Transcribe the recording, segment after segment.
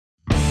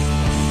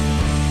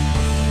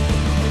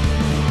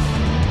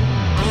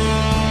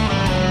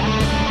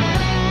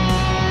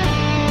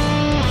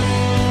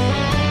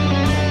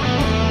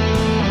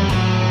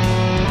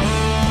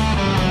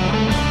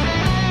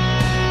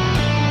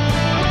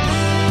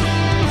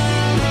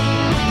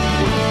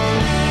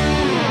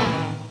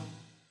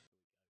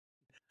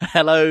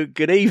hello,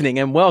 good evening,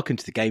 and welcome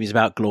to The Game is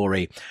About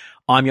Glory.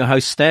 I'm your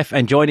host, Steph,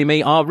 and joining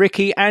me are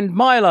Ricky and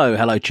Milo.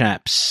 Hello,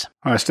 chaps.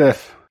 Hi,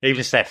 Steph.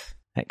 Evening, Steph.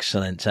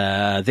 Excellent.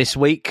 This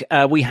week,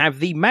 we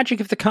have the magic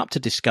of the cup to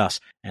discuss,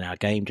 and our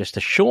game just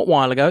a short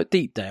while ago at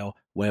Deepdale,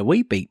 where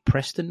we beat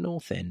Preston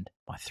North End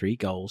by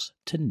 3-0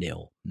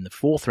 in the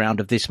fourth round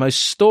of this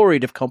most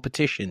storied of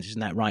competitions.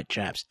 Isn't that right,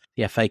 chaps?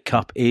 The FA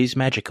Cup is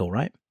magical,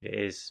 right? It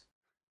is.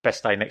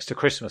 Best day next to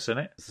Christmas, isn't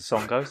it? As the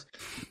song goes.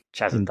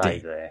 Chaz a day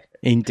there.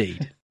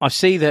 Indeed. I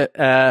see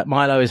that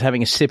Milo is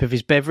having a sip of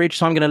his beverage,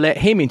 so I'm going to let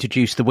him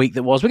introduce the week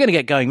that was. We're going to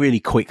get going really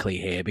quickly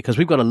here because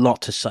we've got a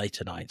lot to say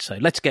tonight. So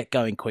let's get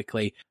going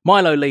quickly.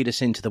 Milo, lead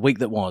us into the week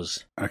that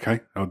was. Okay.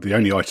 The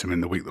only item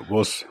in the week that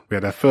was, we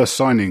had our first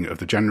signing of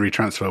the January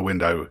transfer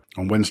window.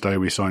 On Wednesday,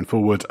 we signed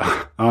forward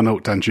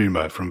Arnaut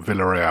Danjuma from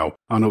Villarreal.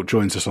 Arnaut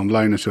joins us on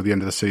loan until the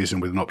end of the season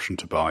with an option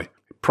to buy.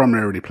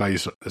 Primarily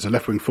plays as a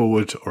left-wing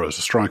forward or as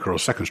a striker or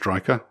second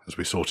striker, as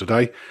we saw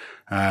today.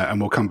 And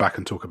we'll come back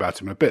and talk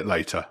about him a bit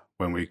later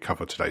when we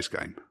cover today's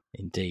game.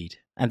 Indeed.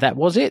 And that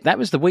was it. That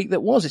was the week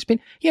that was. It's been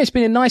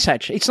a nice,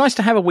 actually. It's nice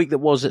to have a week that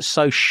was that's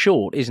so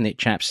short, isn't it,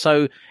 chaps?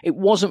 So it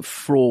wasn't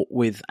fraught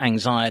with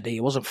anxiety.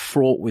 It wasn't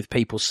fraught with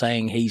people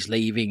saying he's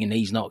leaving and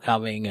he's not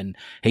coming and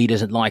he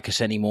doesn't like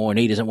us anymore and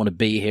he doesn't want to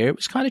be here. It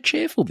was kind of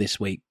cheerful this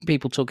week.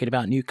 People talking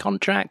about new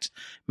contracts,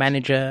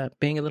 manager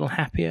being a little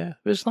happier.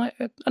 It was like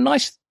a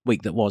nice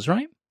week that was,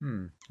 right?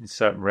 In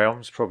certain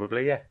realms,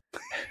 probably, yeah.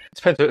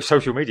 Depends what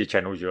social media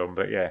channels you're on,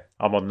 but yeah,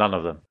 I'm on none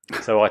of them.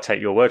 So I take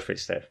your word for it,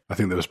 Steph. I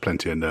think there was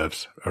plenty of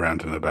nerves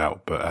around and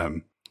about, but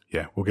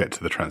yeah, we'll get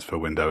to the transfer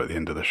window at the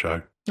end of the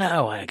show.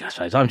 Oh, I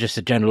suppose I'm just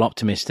a general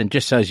optimist, and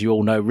just so as you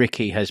all know,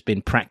 Ricky has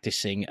been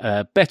practicing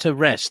better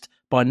rest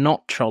by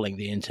not trolling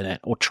the internet,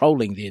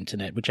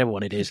 whichever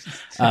one it is,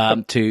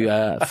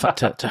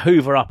 to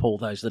hoover up all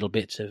those little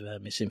bits of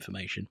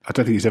misinformation. I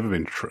don't think he's ever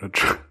been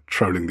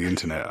trolling the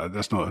internet.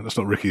 That's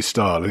not Ricky's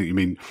style. I think you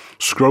mean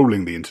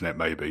scrolling the internet,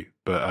 maybe.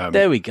 But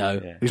there we go.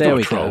 Yeah. He's not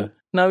a troll.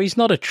 No, he's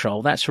not a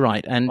troll. That's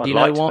right. And I'd you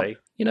know like what? to be.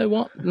 You know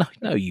what?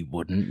 No, you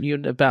wouldn't.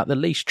 You're about the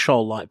least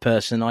troll-like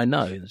person I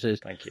know. This is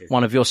Thank you.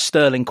 one of your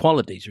sterling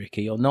qualities,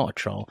 Ricky. You're not a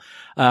troll.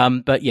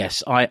 But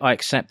yes, I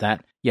accept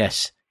that.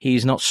 Yes.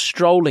 He's not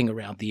strolling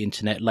around the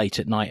internet late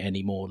at night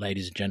anymore,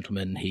 ladies and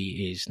gentlemen.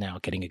 He is now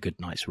getting a good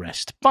night's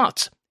rest.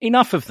 But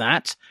enough of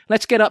that.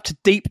 Let's get up to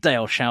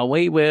Deepdale, shall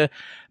we? We're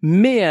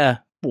mere,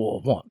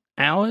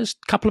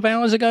 couple of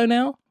hours ago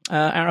now.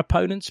 Our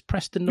opponents,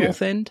 Preston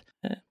North End,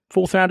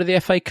 fourth round of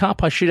the FA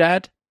Cup, I should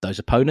add. Those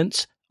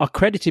opponents are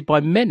credited by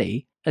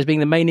many as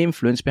being the main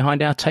influence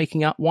behind our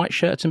taking up white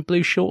shirts and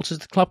blue shorts as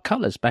the club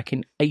colours back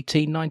in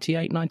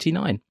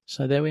 1898-99.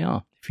 So there we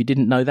are. If you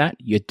didn't know that,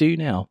 you do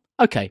now.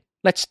 Okay.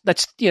 Let's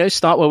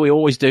start where we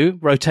always do,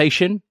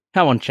 rotation.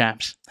 Come on,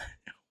 chaps.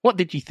 What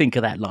did you think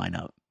of that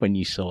lineup when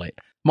you saw it?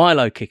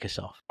 Milo, kick us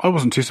off. I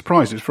wasn't too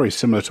surprised. It's very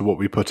similar to what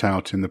we put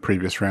out in the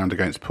previous round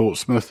against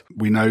Portsmouth.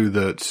 We know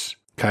that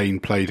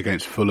Kane played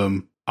against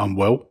Fulham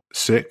unwell,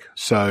 sick.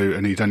 I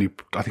think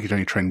he'd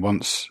only trained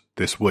once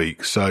this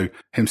week. So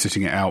him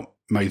sitting it out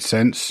made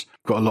sense.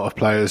 Got a lot of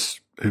players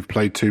who've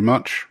played too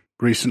much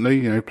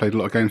recently. Played a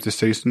lot of games this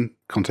season.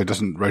 Conte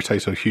doesn't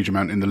rotate a huge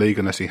amount in the league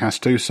unless he has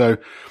to. So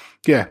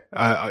yeah,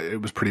 it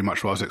was pretty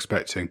much what I was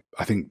expecting.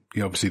 I think,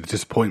 obviously the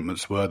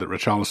disappointments were that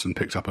Richarlison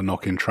picked up a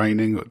knock in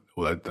training,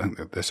 although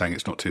they're saying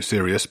it's not too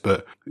serious,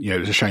 but, it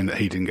was a shame that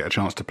he didn't get a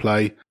chance to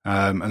play.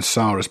 And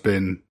Sarr has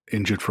been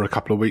injured for a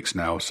couple of weeks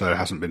now, so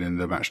hasn't been in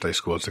the matchday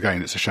squads.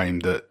 Again, it's a shame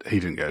that he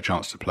didn't get a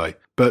chance to play.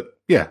 But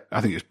yeah, I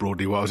think it's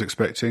broadly what I was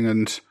expecting,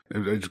 and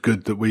it's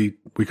good that we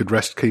could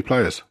rest key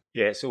players.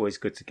 Yeah, it's always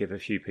good to give a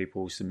few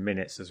people some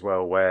minutes as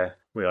well, where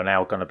we are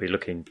now going to be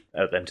looking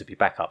at them to be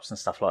backups and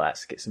stuff like that,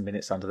 to get some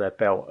minutes under their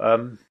belt.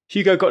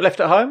 Hugo got left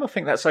at home. I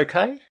think that's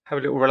okay. Have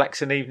a little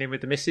relaxing evening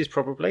with the missus,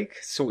 probably.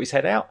 Sort his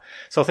head out.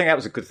 So I think that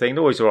was a good thing.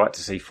 Always all right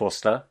to see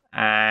Foster,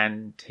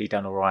 and he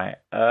done all right.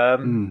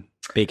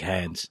 Big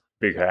hands.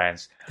 Big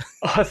hands.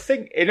 I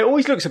think it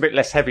always looks a bit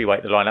less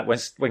heavyweight, the lineup,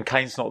 when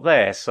Kane's not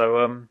there.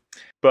 So,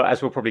 but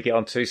as we'll probably get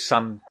on to,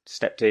 Son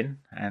stepped in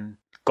and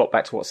got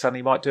back to what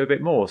Sonny might do a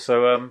bit more.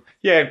 So,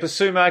 yeah,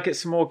 Basuma gets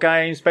some more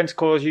games.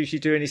 Bentancur's usually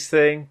doing his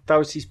thing.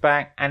 Doty's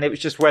back. And it was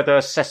just whether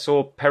Cess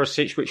or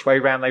Perisic, which way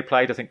round they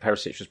played. I think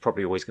Perisic was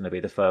probably always going to be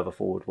the further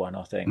forward one,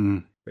 I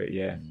think. But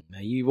yeah. Now,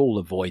 you've all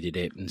avoided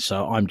it, and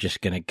so I'm just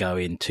going to go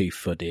in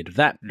two-footed.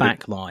 That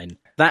back line,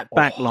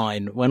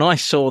 when I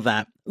saw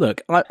that,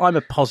 look, I'm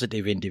a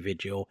positive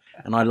individual,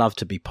 and I love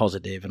to be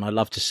positive, and I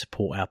love to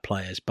support our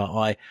players,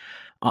 but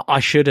I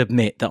should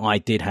admit that I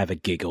did have a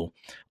giggle.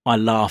 I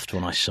laughed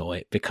when I saw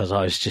it because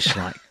I was just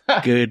like,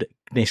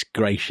 goodness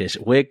gracious,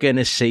 we're going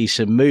to see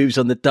some moves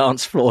on the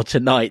dance floor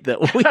tonight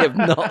that we have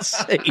not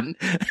seen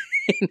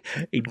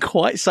in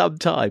quite some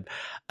time.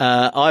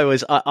 I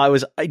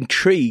was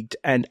intrigued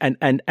and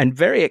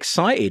very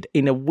excited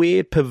in a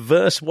weird,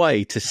 perverse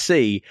way to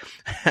see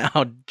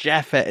how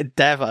Jaffet and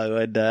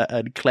Davo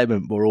and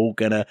Clement were all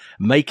going to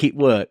make it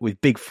work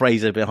with Big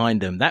Fraser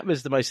behind them. That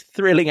was the most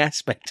thrilling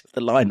aspect of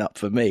the lineup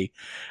for me.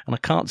 And I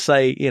can't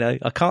say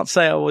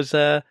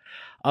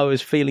I I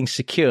was feeling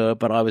secure,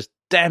 but I was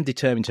damn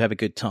determined to have a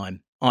good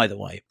time. Either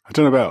way. I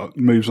don't know about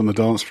moves on the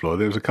dance floor.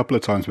 There was a couple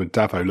of times when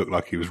Davo looked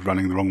like he was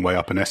running the wrong way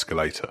up an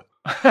escalator.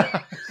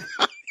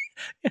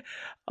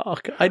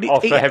 After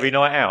a heavy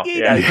night out.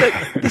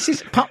 Look, this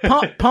is part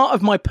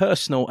of my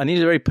personal, and it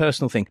is a very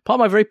personal thing. Part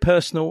of my very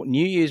personal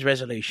New Year's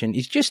resolution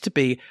is just to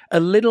be a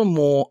little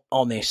more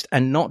honest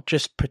and not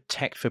just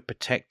protect for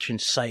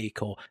protection's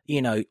sake, or,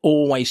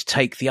 always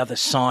take the other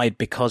side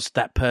because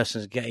that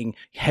person's getting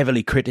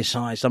heavily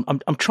criticized.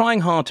 I'm trying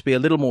hard to be a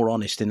little more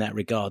honest in that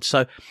regard.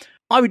 So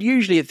I would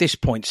usually at this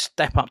point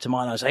step up to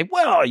mine and say,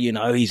 well,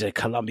 he's a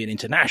Colombian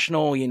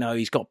international,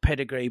 he's got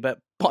pedigree, but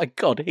by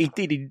God, he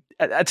did.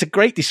 That's a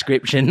great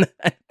description,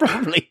 and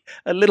probably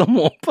a little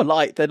more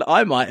polite than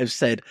I might have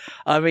said.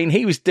 I mean,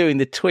 he was doing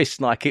the twist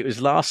like it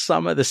was last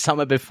summer, the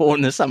summer before,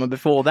 and the summer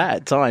before that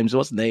at times,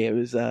 wasn't he? It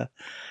was,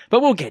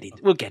 but we'll get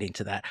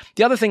into that.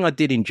 The other thing I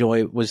did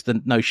enjoy was the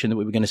notion that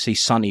we were going to see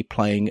Sonny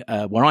playing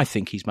where I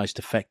think he's most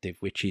effective,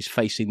 which is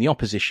facing the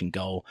opposition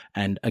goal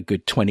and a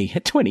good 20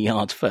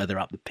 yards further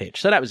up the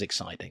pitch. So that was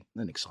exciting,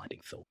 an exciting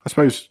thought. I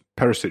suppose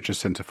Perisic as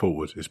centre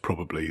forward is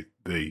probably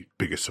the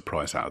biggest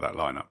surprise out of that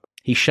lineup.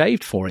 He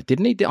shaved for it,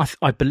 didn't he?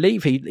 I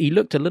believe he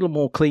looked a little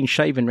more clean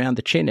shaven around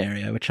the chin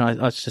area, which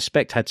I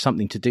suspect had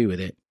something to do with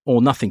it,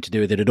 or nothing to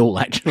do with it at all,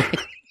 actually.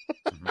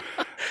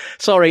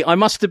 Sorry, I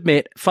must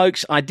admit,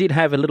 folks, I did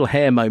have a little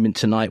hair moment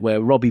tonight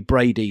where Robbie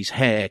Brady's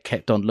hair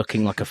kept on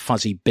looking like a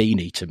fuzzy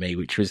beanie to me,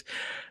 which was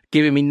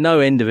giving me no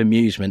end of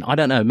amusement. I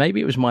don't know,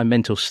 maybe it was my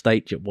mental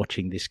state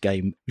watching this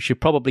game. We should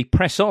probably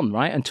press on,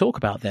 right, and talk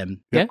about them.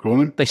 Yeah, go on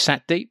then. They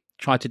sat deep,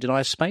 tried to deny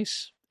us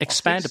space.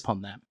 Expand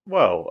upon that.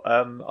 Well,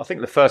 I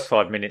think the first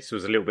 5 minutes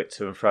was a little bit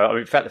to and fro. I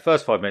mean, in fact, the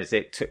first 5 minutes,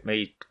 it took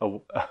me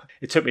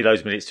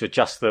those minutes to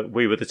adjust that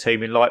we were the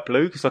team in light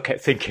blue, because I kept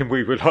thinking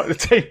we were like the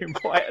team in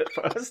white at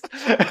first.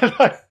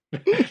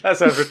 That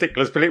sounds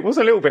ridiculous, but it was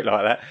a little bit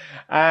like that.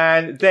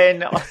 And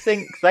then I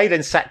think they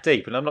then sat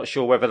deep, and I'm not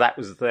sure whether that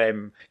was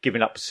them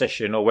giving up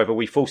possession or whether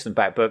we forced them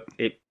back, but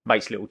it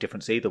makes little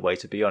difference either way,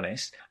 to be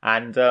honest.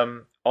 And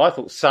I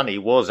thought Sonny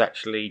was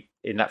actually,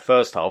 in that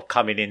first half,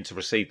 coming in to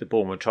receive the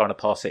ball and trying to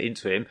pass it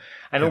into him.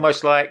 And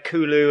almost like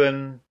Kulu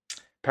and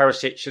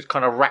Perisic just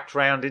kind of wrapped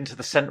round into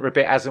the centre a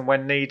bit as and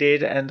when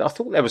needed. And I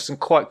thought there was some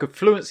quite good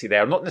fluency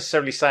there. I'm not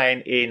necessarily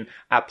saying in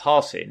our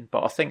passing,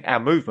 but I think our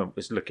movement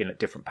was looking at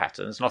different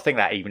patterns. And I think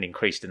that even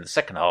increased in the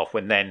second half,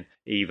 when then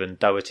even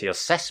Doherty or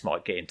Cess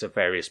might get into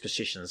various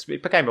positions.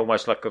 It became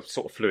almost like a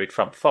sort of fluid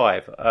front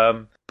five.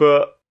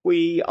 But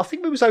I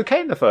think we was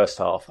okay in the first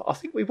half. I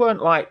think we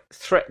weren't like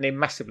threatening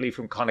massively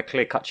from kind of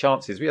clear-cut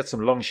chances. We had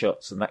some long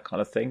shots and that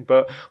kind of thing,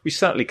 but we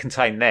certainly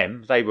contained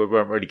them. They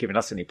weren't really giving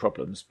us any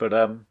problems. But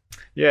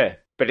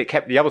but it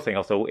kept the other thing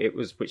I thought it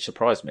was, which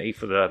surprised me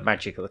for the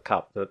magic of the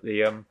cup, that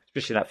the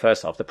especially in that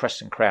first half, the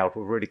Preston crowd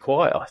were really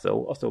quiet. I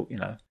thought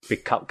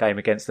big cup game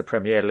against the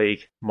Premier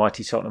League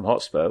mighty Tottenham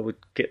Hotspur would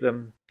get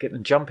them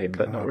jumping,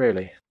 but not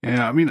really.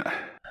 Yeah, I mean,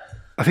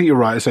 I think you're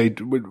right. I say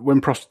when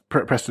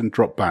Preston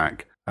dropped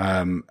back.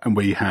 And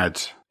we had,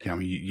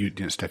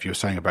 Steph, you were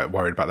saying about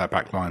worried about that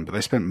back line, but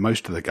they spent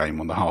most of the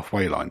game on the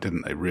halfway line,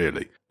 didn't they,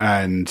 really?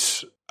 And,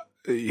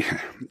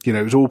 it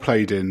was all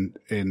played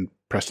in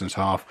Preston's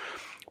half.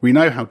 We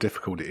know how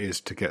difficult it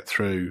is to get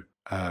through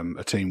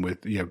a team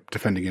with,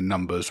 defending in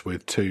numbers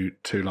with two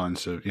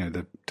lines of,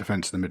 the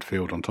defence and the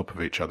midfield on top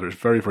of each other. It's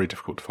very, very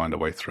difficult to find a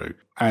way through.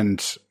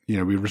 And,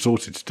 we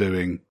resorted to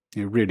doing,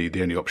 really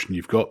the only option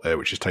you've got there,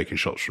 which is taking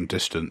shots from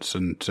distance.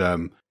 And,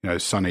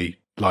 Sonny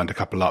lined a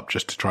couple up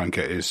just to try and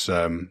get his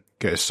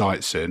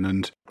sights in,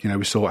 and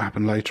we saw what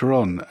happened later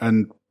on.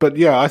 But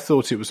I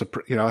thought it was a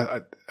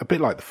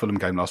bit like the Fulham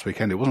game last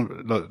weekend. It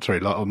wasn't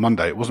on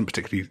Monday. It wasn't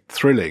particularly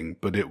thrilling,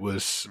 but it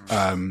was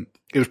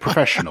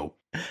professional.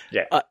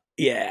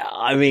 Yeah,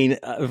 I mean,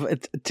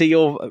 to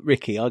your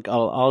Ricky,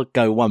 I'll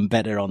go one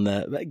better on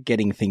the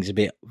getting things a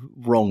bit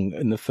wrong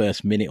in the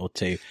first minute or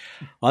two.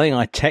 I think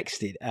I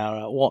texted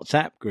our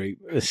WhatsApp group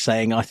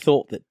saying I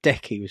thought that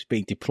Decky was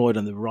being deployed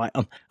on the right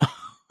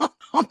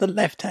on the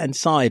left-hand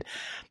side,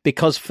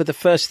 because for the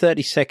first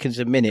 30 seconds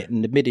a minute,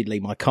 and admittedly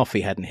my coffee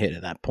hadn't hit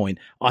at that point,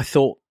 I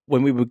thought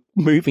when we were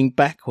moving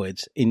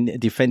backwards in a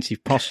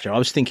defensive posture, I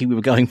was thinking we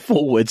were going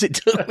forwards. It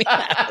took me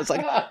out. I was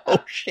like,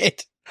 oh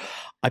shit,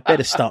 I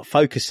better start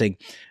focusing.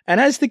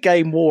 And as the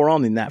game wore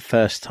on in that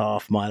first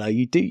half, Milo,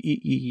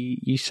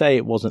 you say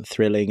it wasn't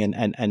thrilling,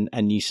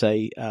 and you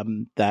say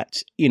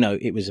that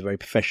it was a very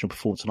professional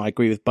performance, and I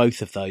agree with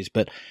both of those.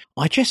 But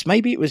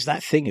maybe it was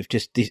that thing of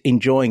just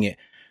enjoying it.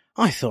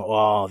 I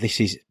thought,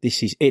 this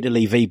is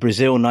Italy v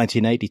Brazil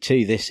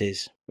 1982. This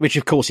is, which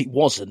of course it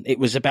wasn't. It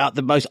was about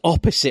the most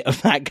opposite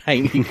of that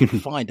game you could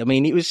find. I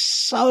mean, it was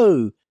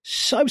so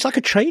it was like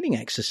a training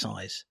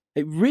exercise.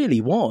 It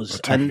really was.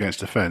 Attack against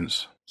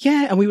defence.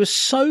 Yeah, and we were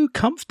so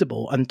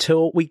comfortable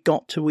until we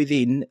got to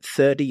within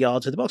 30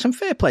 yards of the box. And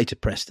fair play to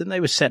Preston. They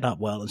were set up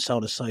well and so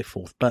on and so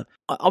forth. But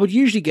I would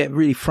usually get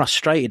really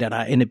frustrated at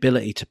our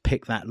inability to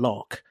pick that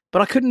lock.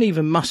 But I couldn't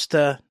even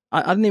muster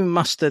I didn't even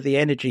muster the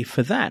energy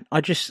for that.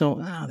 I just thought,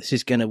 this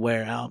is going to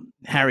wear out.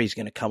 Harry's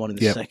going to come on in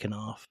the second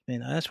half.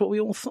 That's what we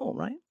all thought,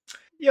 right?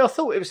 Yeah, I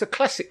thought it was a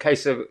classic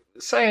case of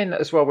saying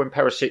as well when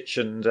Perisic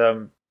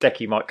and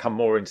Decky might come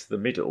more into the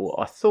middle.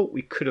 I thought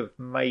we could have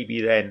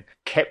maybe then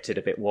kept it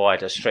a bit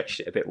wider, stretched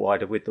it a bit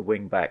wider with the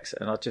wing backs.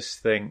 And I just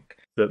think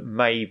that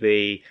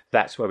maybe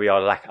that's where we are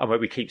lacking. I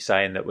mean, we keep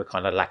saying that we're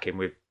kind of lacking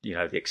with,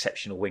 the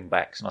exceptional wing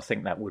backs, and I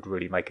think that would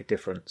really make a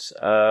difference.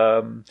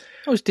 I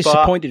was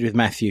disappointed with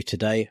Matthew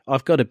today.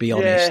 I've got to be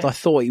honest. I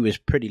thought he was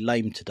pretty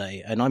lame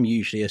today, and I'm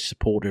usually a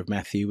supporter of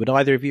Matthew. Would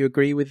either of you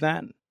agree with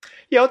that?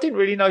 Yeah, I didn't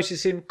really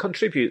notice him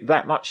contribute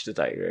that much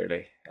today,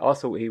 really. I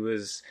thought he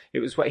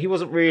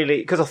wasn't really,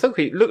 because I think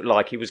he looked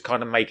like he was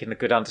kind of making a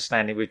good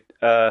understanding with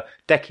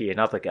Decky in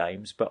other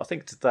games, but I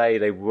think today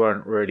they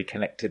weren't really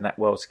connecting that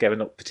well together,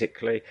 not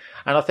particularly.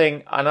 And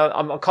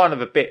I'm kind of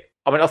a bit,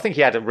 I think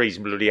he had a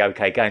reasonably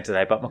okay game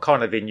today, but I'm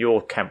kind of in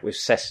your camp with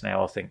Cess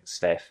now, I think,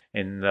 Steph,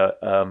 in that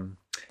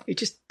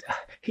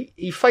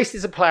he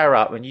faces a player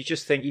up and you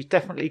just think you've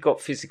definitely got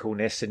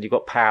physicalness and you've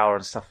got power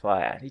and stuff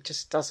like that. And he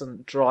just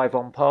doesn't drive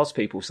on past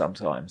people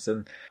sometimes.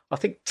 And I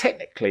think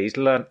technically he's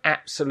learned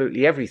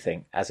absolutely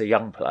everything as a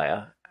young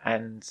player.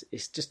 And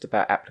it's just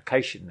about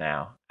application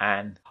now.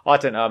 And I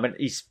don't know. I mean,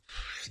 he's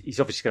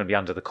obviously going to be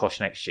under the cosh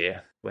next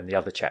year when the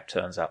other chap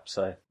turns up.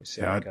 So we'll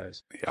see how it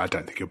goes. I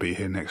don't think he'll be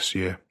here next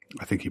year.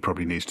 I think he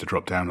probably needs to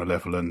drop down a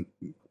level and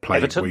play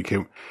Everton? week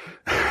in,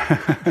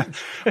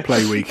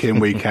 play week in,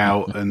 week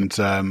out, and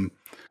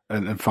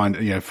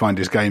find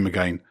his game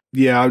again.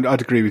 Yeah,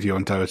 I'd agree with you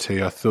on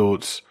Doherty. I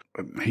thought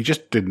he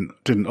just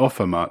didn't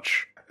offer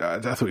much. I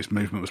thought his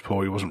movement was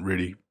poor. He wasn't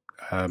really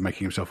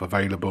making himself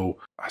available.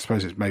 I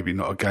suppose it's maybe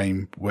not a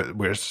game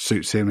where it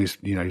suits him. His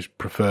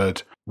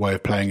preferred way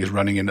of playing is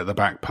running in at the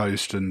back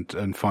post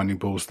and finding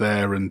balls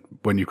there. And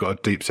when you've got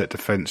a deep set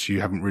defence, you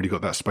haven't really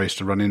got that space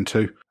to run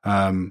into.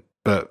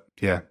 But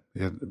yeah,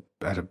 didn't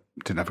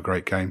have a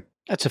great game.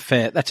 That's a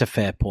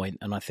fair point,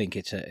 and I think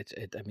it's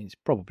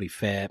probably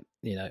fair.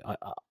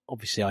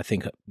 Obviously, I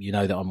think that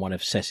I'm one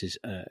of Cess's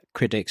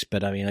critics,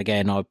 but I mean,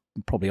 again, I'll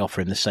probably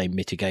offer him the same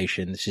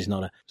mitigation. This is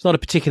not a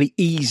particularly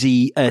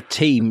easy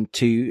team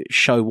to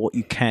show what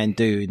you can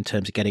do in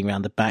terms of getting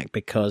around the back,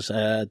 because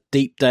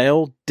Deep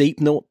Dale, Deep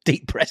North,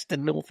 Deep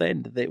Preston, North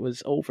End, it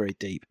was all very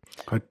deep.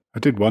 I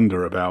did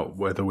wonder about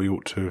whether we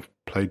ought to have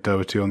played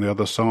Doherty on the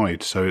other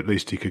side, so at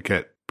least he could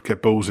get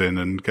balls in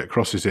and get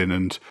crosses in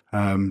and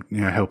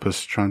help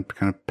us try and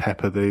kind of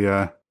pepper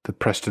the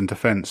Preston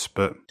defence,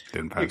 but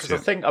didn't fancy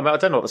because it. I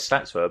don't know what the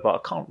stats were, but I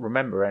can't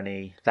remember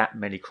that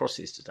many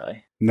crosses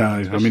today. No,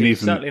 especially,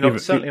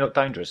 certainly not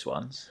dangerous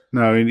ones.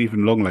 No,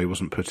 even Longley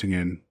wasn't putting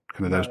in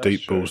kind of those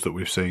deep balls that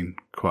we've seen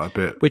quite a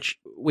bit.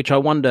 Which I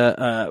wonder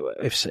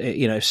if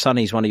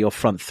Sonny's one of your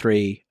front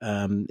three.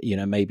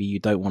 Maybe you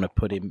don't want to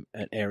put him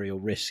at aerial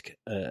risk.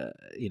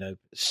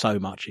 So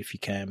much if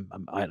you can.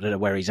 I don't know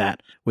where he's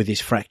at with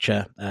his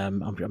fracture.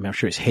 I'm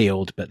sure it's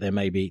healed, but there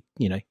may be.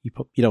 You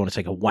don't want to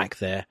take a whack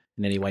there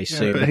in any way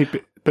soon.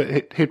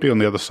 But he'd be on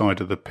the other side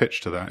of the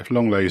pitch to that. If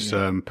Longley's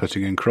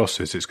putting in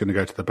crosses, it's going to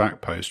go to the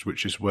back post,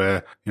 which is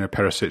where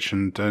Perisic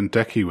and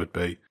Decky would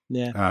be.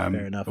 Yeah,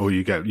 fair enough. Or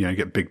you get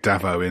Big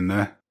Davo in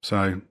there.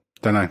 So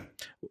don't know.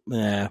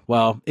 Yeah,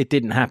 well, it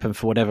didn't happen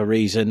for whatever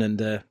reason,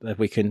 and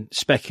we can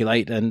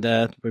speculate,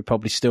 and we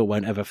probably still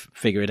won't ever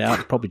figure it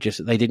out. Probably just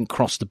that they didn't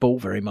cross the ball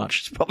very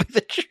much. It's probably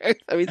the truth.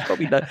 I mean, it's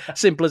probably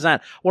simple as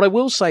that. What I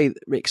will say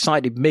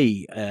excited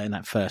me in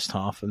that first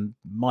half, and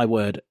my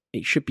word,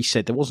 it should be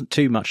said, there wasn't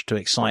too much to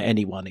excite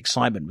anyone.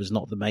 Excitement was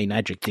not the main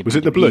adjective. Was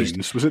it the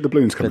balloons? Was it the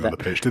balloons coming on the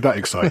pitch? Did that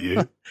excite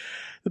you?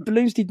 The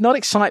balloons did not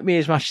excite me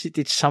as much as it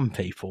did some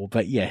people,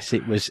 but yes,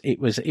 it was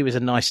a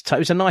nice it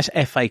was a nice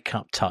FA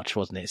Cup touch,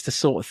 wasn't it? It's the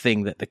sort of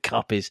thing that the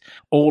Cup is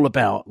all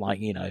about, like,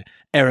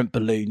 errant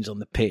balloons on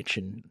the pitch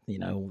and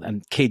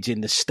kids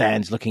in the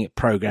stands looking at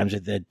programs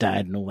with their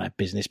dad and all that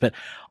business. But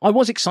I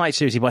was excited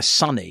seriously by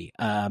Sonny.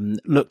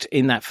 Looked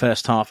in that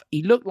first half,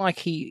 he looked like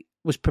he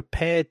was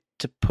prepared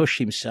to push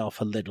himself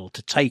a little,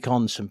 to take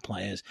on some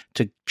players,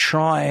 to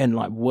try and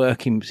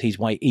work his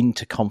way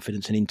into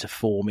confidence and into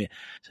form.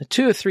 So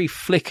 2 or 3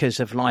 flickers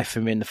of life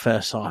from him in the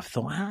first half.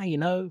 I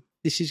thought,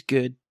 this is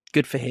good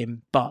for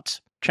him. But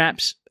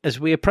chaps, as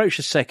we approach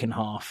the second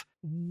half,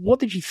 what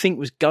did you think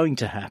was going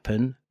to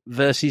happen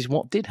versus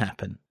what did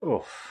happen? Oh,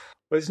 well,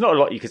 there's not a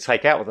lot you could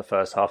take out of the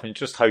first half, and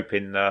just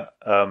hoping that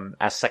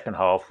our second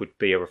half would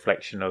be a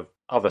reflection of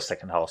other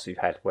second halves we've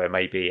had, where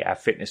maybe our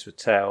fitness would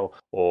tell,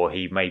 or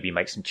he maybe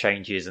make some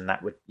changes and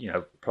that would,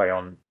 play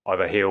on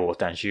either Hill or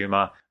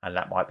Danjuma, and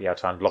that might be able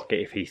to unlock it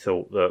if he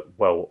thought that,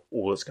 well,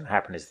 all that's going to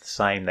happen is the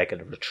same, they're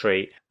going to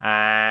retreat.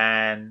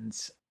 And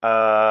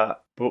but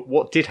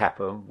what did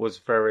happen was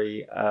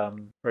very,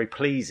 very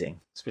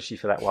pleasing, especially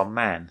for that one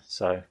man.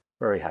 So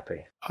very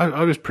happy.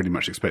 I was pretty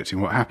much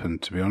expecting what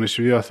happened, to be honest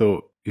with you. I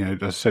thought,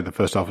 as I said, the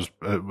first half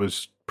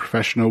was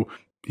professional.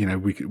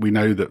 We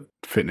know that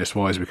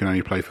fitness-wise we can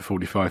only play for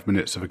 45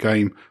 minutes of a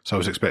game, so I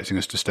was expecting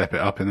us to step it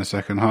up in the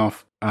second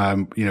half.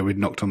 We'd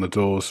knocked on the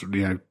doors.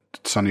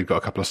 Sonny got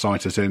a couple of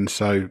sighters in,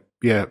 so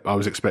yeah, I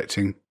was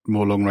expecting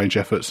more long-range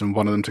efforts and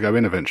one of them to go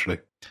in eventually.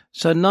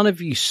 So none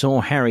of you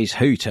saw Harry's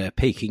hooter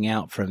peeking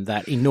out from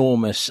that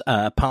enormous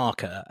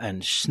parka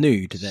and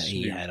snood that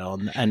he had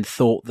on, and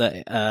thought,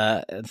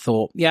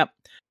 yep,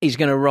 he's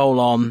going to roll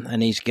on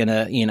and he's going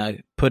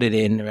to, put it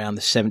in around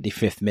the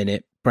 75th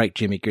minute, break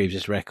Jimmy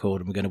Greaves' record,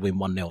 and we're going to win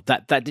 1-0.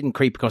 That didn't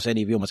creep across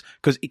any of your minds,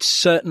 because it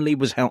certainly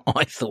was how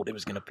I thought it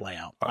was going to play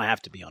out. I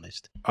have to be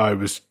honest. I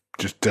was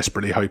just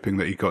desperately hoping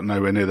that he got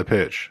nowhere near the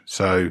pitch.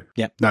 So,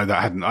 no,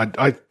 that hadn't.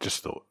 I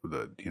just thought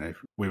that,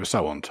 we were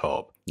so on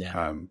top.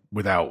 Yeah.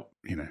 Without,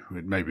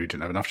 maybe we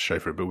didn't have enough to show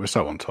for it, but we were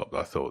so on top that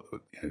I thought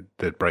that,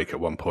 they'd break at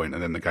one point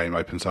and then the game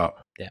opens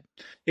up. Yeah.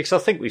 Because I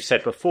think we've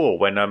said before,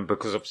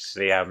 because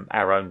obviously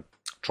our own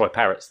Troy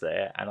Parrott's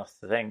there, and I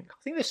think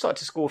they started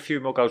to score a few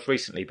more goals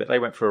recently, but they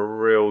went for a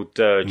real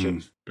dirge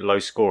of low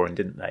scoring,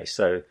 didn't they?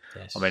 So,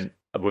 yes. I mean,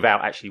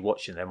 without actually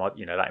watching them,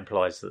 that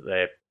implies that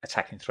their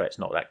attacking threat's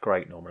not that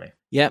great normally.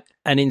 Yeah,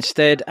 and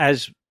instead,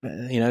 as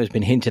has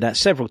been hinted at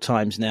several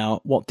times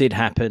now, what did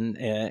happen,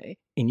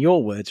 in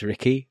your words,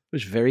 Ricky,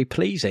 was very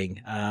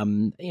pleasing.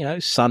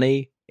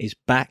 Sonny is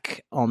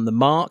back on the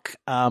mark.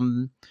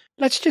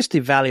 Let's just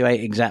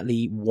evaluate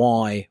exactly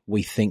why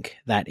we think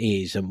that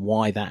is and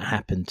why that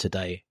happened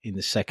today in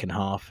the second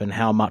half, and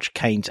how much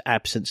Kane's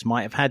absence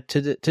might have had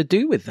to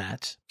do with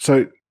that.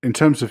 So, in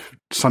terms of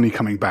Sonny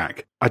coming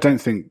back, I don't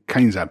think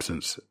Kane's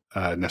absence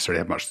necessarily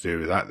had much to do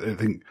with that. I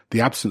think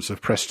the absence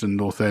of Preston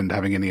North End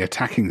having any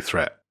attacking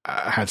threat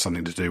had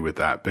something to do with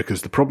that,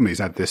 because the problem he's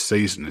had this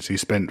season is he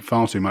spent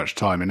far too much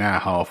time in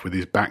our half with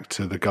his back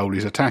to the goal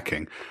he's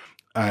attacking.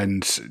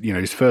 And,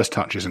 his first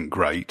touch isn't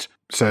great.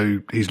 So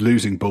he's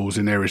losing balls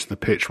in areas of the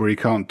pitch where he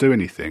can't do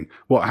anything.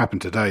 What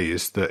happened today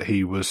is that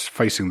he was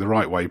facing the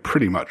right way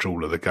pretty much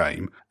all of the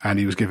game, and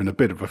he was given a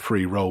bit of a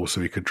free roll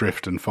so he could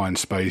drift and find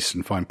space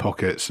and find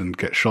pockets and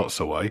get shots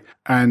away.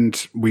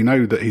 And we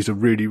know that he's a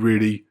really,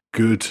 really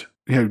good,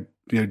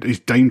 he's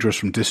dangerous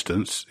from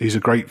distance. He's a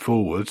great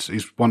forward.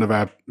 He's one of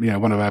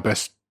our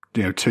best,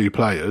 two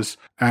players.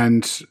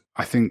 And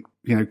I think,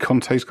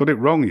 Conte's got it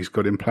wrong. He's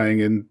got him playing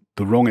in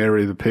the wrong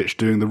area of the pitch,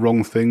 doing the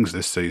wrong things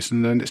this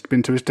season, and it's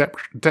been to his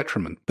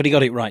detriment. But he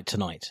got it right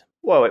tonight.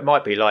 Well, it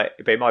might be like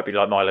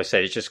Milo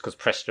said. It's just because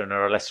Preston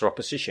are a lesser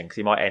opposition, because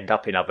he might end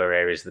up in other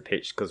areas of the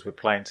pitch because we're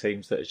playing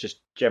teams that are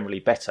just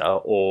generally better,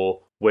 or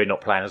we're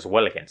not playing as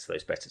well against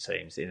those better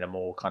teams in a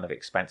more kind of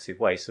expansive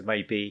way. So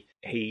maybe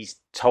he's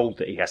told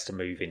that he has to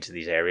move into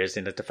these areas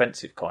in a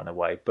defensive kind of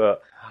way.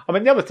 But I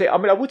mean, the other thing,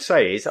 I would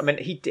say is,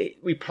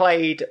 we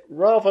played,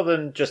 rather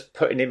than just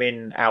putting him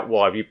in out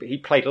wide, he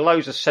played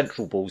loads of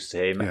central balls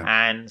to him. Yeah.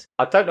 And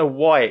I don't know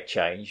why it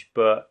changed,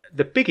 but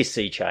the biggest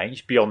sea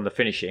change beyond the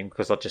finishing,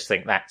 because I just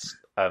think that's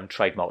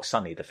trademark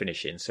Sonny, the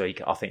finishing, so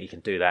I think he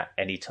can do that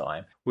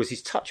anytime, was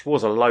his touch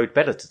was a load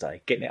better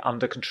today, getting it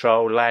under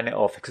control, laying it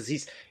off, because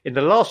he's, in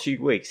the last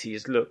few weeks, he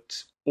has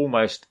looked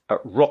almost at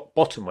rock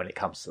bottom when it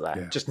comes to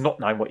that, just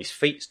not knowing what his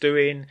feet's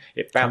doing,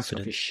 it bouncing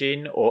off his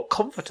shin, or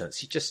confidence.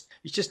 He's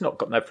just not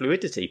got no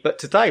fluidity. But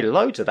today,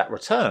 loads of that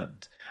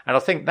returned, and I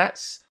think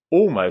that's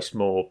almost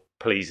more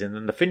pleasing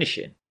than the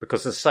finishing,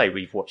 because as I say,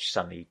 we've watched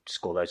Sonny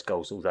score those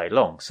goals all day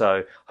long.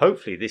 So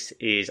hopefully this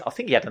is, I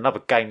think he had another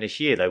game this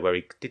year though where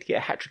he did get a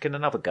hat-trick in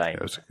another game.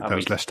 That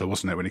was Leicester,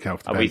 wasn't it, when he came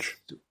off the bench?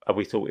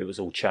 We thought it was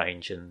all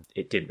change and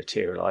it didn't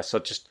materialise. So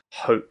I just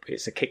hope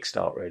it's a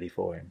kickstart really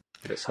for him.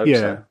 Let's hope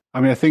so.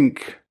 I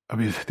think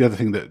the other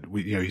thing that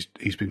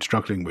he's been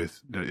struggling with,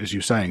 as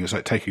you're saying, is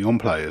like taking on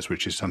players,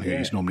 which is something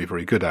he's normally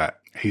very good at.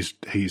 He's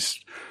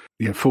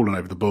fallen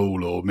over the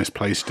ball or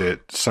misplaced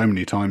it so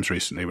many times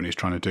recently when he's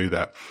trying to do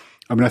that.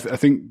 I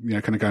think,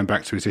 kind of going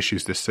back to his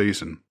issues this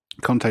season,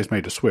 Conte's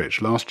made a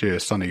switch. Last year,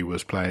 Sonny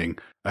was playing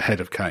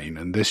ahead of Kane,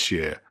 and this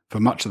year, for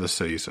much of the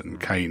season,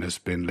 Kane has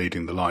been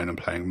leading the line and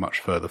playing much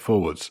further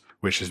forwards,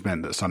 which has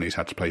meant that Sonny's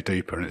had to play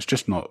deeper, and it's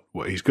just not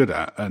what he's good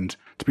at. And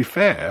to be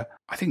fair,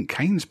 I think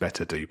Kane's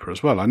better deeper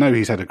as well. I know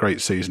he's had a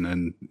great season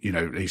and,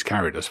 he's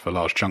carried us for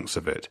large chunks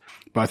of it,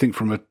 but I think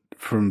from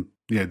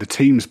the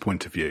team's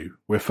point of view,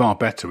 we're far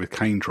better with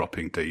Kane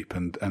dropping deep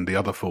and the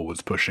other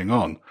forwards pushing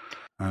on.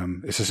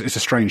 It's a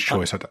strange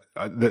choice.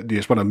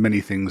 It's one of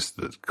many things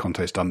that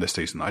Conte's done this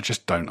season that I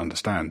just don't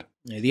understand.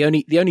 Yeah,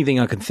 the only thing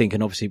I can think,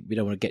 and obviously we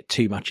don't want to get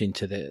too much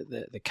into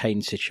the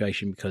Kane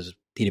situation because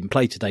he didn't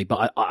play today,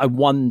 but I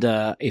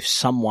wonder if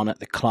someone at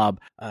the club,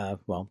 in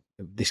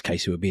this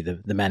case it would be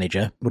the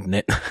manager, wouldn't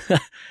it,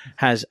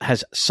 has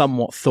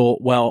somewhat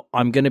thought, well,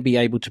 I'm going to be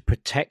able to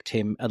protect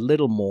him a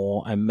little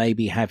more and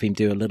maybe have him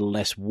do a little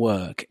less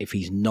work if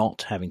he's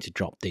not having to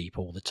drop deep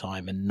all the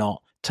time and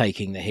not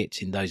taking the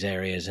hits in those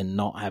areas and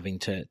not having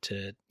to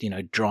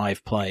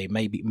drive play.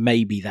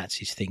 Maybe that's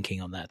his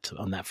thinking on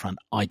that front.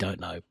 I don't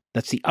know.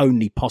 That's the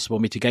only possible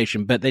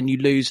mitigation. But then you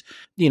lose,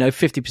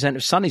 50%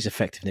 of Sonny's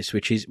effectiveness,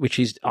 which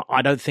is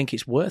I don't think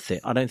it's worth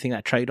it. I don't think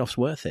that trade-off's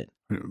worth it.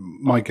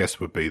 My guess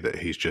would be that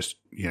he's just,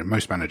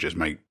 most managers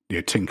make,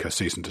 tinker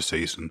season to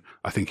season.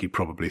 I think he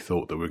probably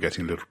thought that we're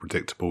getting a little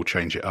predictable,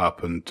 change it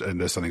up, and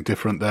there's something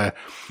different there.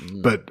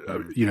 But,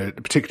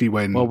 particularly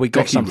when... Well, we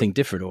got something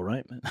different, all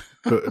right.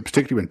 But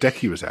particularly when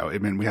Decky was out,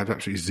 it meant we had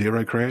absolutely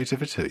zero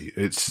creativity.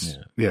 It's,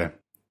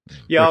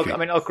 Yeah,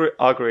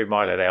 I agree with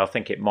Milo there. I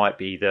think it might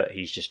be that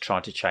he's just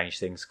trying to change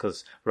things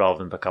rather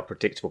than become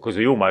predictable. Because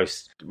we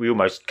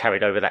almost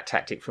carried over that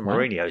tactic from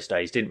Mourinho's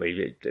days, didn't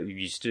we? We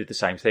used to do the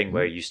same thing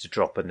where he used to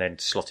drop and then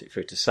slot it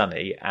through to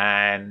Sonny.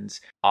 And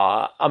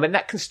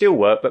that can still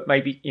work, but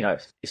maybe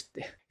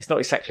it's not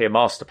exactly a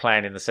master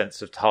plan in the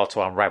sense of hard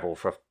to unravel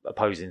for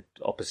opposing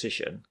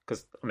opposition.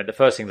 Because the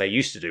first thing they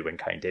used to do when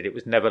Kane did it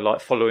was never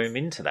follow him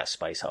into that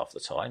space half the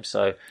time.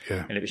 So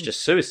and it was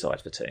just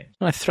suicide for teams.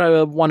 I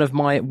throw one of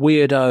my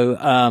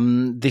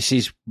weirdo. This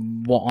is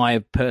what I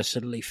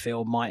personally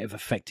feel might have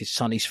affected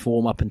Sonny's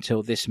form up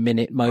until this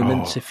minute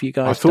moment. If you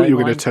guys, I thought you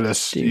were going to tell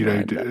us.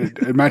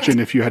 Imagine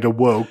if you had a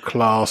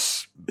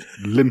world-class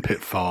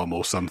limpet farm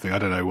or something. I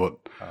don't know what.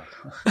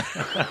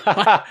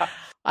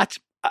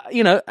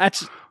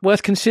 That's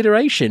worth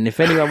consideration. If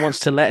anyone wants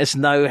to let us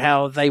know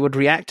how they would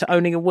react to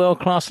owning a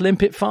world-class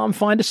limpet farm,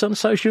 find us on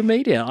social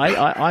media.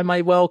 I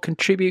may well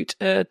contribute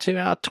to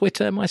our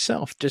Twitter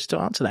myself just to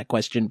answer that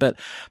question. But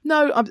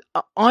no,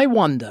 I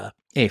wonder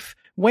if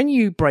when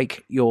you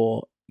break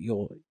your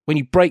face, when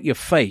you break your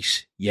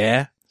face,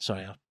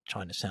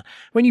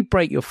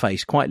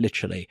 quite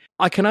literally,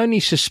 I can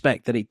only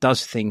suspect that it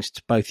does things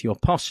to both your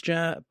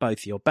posture,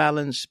 both your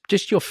balance,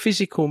 just your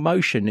physical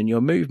motion and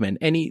your movement.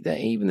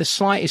 Even the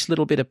slightest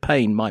little bit of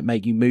pain might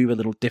make you move a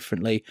little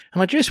differently.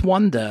 And I just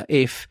wonder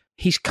if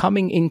he's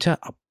coming into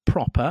a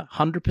proper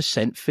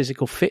 100%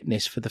 physical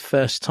fitness for the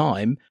first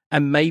time,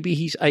 and maybe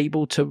he's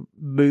able to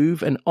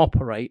move and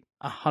operate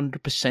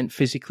 100%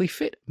 physically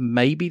fit.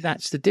 Maybe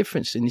that's the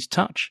difference in his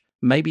touch.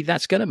 Maybe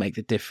that's going to make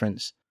the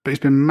difference. But he's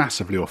been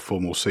massively off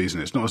form all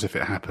season. It's not as if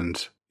it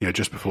happened,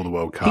 just before the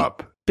World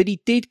Cup. But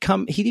he did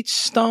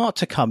start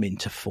to come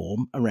into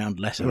form around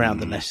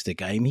the Leicester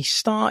game. He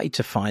started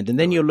to find, and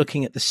then you're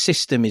looking at the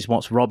system is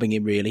what's robbing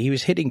him really. He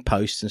was hitting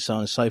posts and so on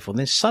and so forth. And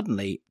then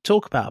suddenly,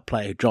 talk about a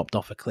player who dropped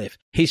off a cliff.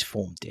 His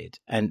form did,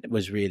 and it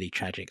was really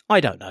tragic. I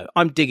don't know.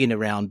 I'm digging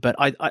around, but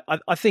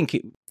I think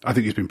it... I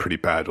think he's been pretty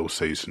bad all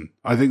season.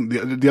 I think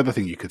the other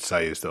thing you could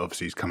say is that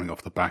obviously he's coming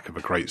off the back of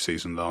a great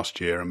season last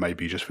year, and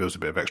maybe he just feels a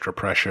bit of extra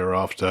pressure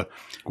after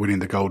winning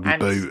the Golden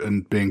Boot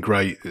and being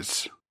great.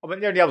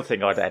 The only other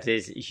thing I'd add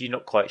is you're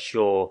not quite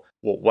sure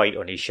what weight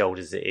on his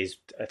shoulders it is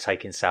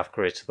taking South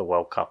Korea to the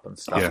World Cup and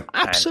stuff. Yeah.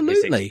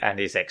 Absolutely. And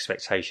his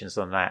expectations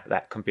on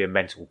that can be a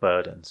mental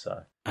burden.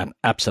 So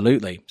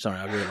absolutely. Sorry,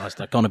 I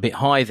realised I'd gone a bit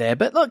high there.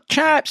 But look,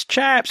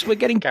 chaps, we're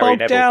getting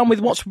bogged down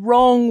with what's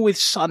wrong with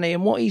Sonny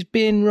and what he's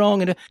been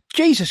wrong. And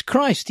Jesus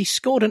Christ, he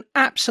scored an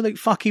absolute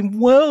fucking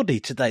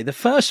worldie today. The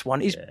first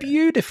one is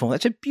beautiful.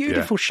 That's a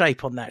beautiful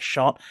shape on that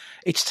shot.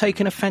 It's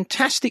taken a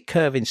fantastic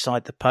curve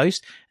inside the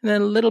post and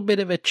then a little bit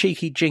of a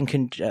cheeky jink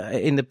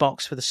in the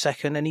box for the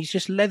second, and he's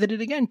just leathered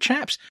it again.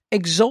 Chaps,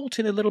 exalt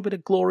in a little bit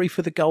of glory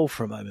for the goal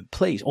for a moment,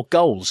 please. Or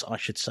goals, I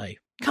should say.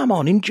 Come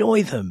on,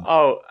 enjoy them.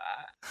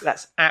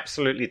 That's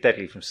absolutely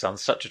deadly from Son.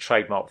 Such a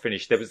trademark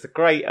finish. There was the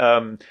great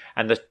and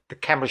the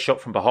camera shot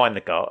from behind the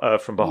goal,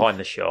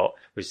 the shot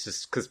was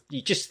just because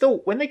you just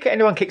thought when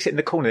anyone kicks it in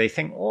the corner, they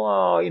think,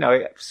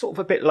 sort of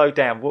a bit low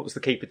down. What was the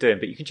keeper doing?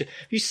 But you can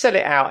if you set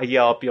it out a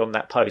yard beyond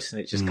that post and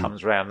it just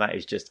comes round. That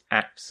is just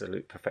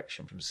absolute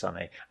perfection from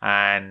Sonny.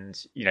 And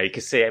you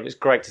can see it was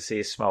great to see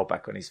his smile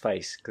back on his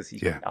face because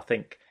I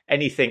think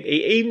anything,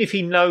 even if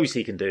he knows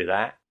he can do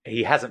that.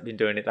 He hasn't been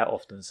doing it that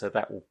often, so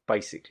that will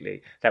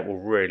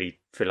really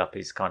fill up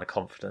his kind of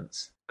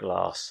confidence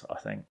glass, I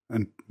think.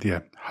 And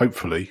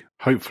hopefully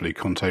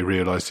Conte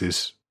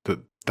realises that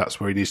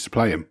that's where he needs to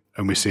play him,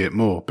 and we see it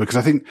more. Because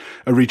I think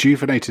a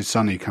rejuvenated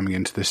Sonny coming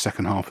into this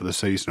second half of the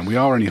season, and we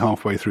are only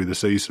halfway through the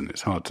season.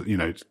 It's hard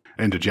to,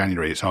 end of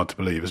January, it's hard to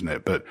believe, isn't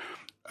it? But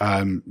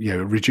a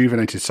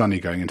rejuvenated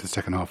Sonny going into the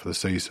second half of the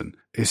season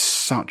is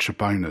such a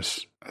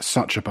bonus.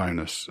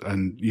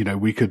 And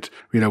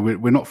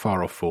we're not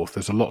far off fourth.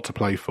 There's a lot to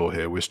play for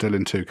here. We're still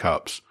in 2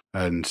 cups,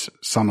 and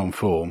Son on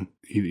form,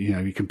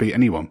 you can beat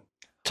anyone.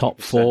 Top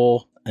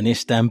 4 and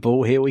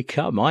Istanbul, here we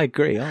come. I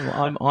agree.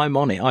 I'm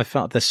on it. I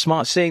felt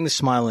seeing the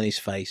smile on his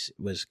face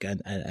was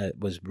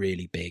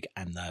really big,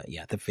 and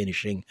the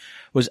finishing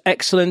was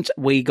excellent.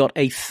 We got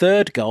a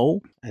third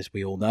goal, as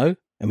we all know,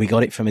 and we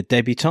got it from a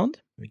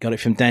debutant. We got it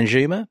from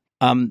Danjuma.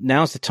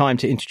 Now's the time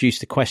to introduce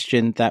the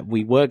question that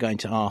we were going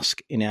to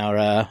ask in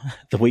our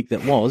the week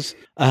that was.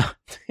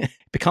 It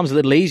becomes a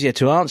little easier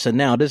to answer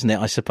now, doesn't it,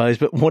 I suppose?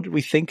 But what did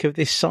we think of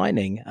this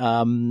signing?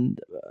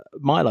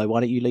 Milo, why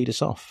don't you lead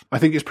us off? I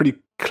think it's pretty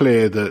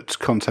clear that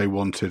Conte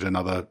wanted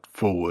another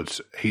forward.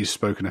 He's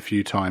spoken a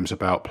few times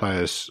about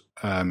players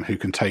who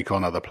can take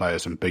on other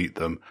players and beat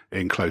them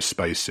in close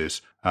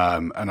spaces.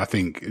 And I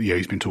think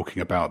he's been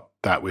talking about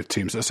that with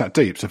teams that sat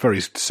deep. So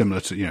very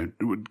similar to,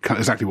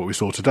 exactly what we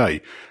saw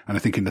today. And I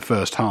think in the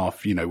first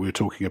half, we were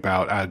talking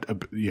about,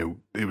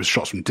 it was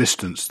shots from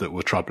distance that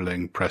were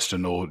troubling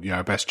Preston, or,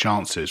 our best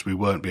chances. We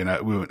weren't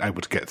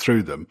able to get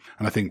through them.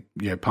 And I think,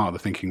 part of the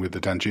thinking with the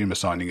Danjuma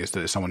signing is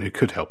that it's someone who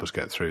could help us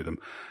get through them.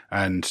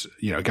 And,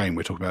 again,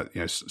 we're talking about,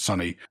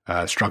 Sonny,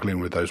 struggling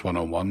with those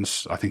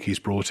one-on-ones. I think he's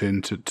brought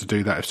in to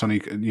do that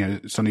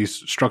if Sonny's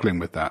struggling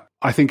with that.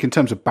 I think in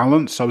terms of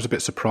balance, I was a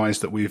bit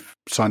surprised that we've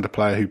signed a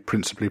player who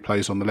principally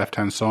plays on the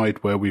left-hand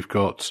side, where we've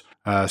got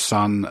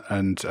Son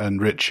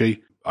and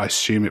Richie. I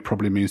assume it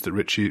probably means that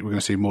we're going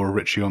to see more of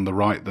Richie on the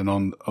right than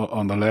on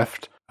the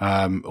left,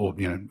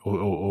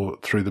 or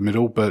through the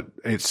middle. But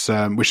it's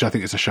which I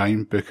think is a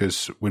shame,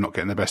 because we're not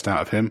getting the best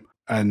out of him.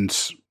 And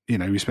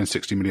we spent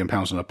 £60 million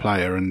on a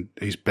player, and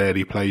he's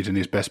barely played in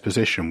his best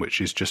position,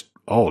 which is just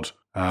odd.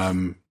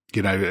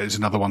 It's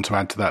another one to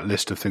add to that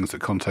list of things that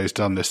Conte's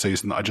done this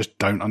season that I just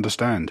don't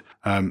understand.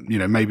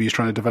 Maybe he's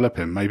trying to develop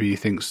him. Maybe he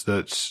thinks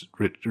that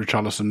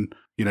Richarlison,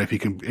 if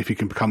he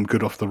can become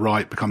good off the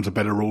right, becomes a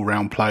better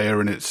all-round player,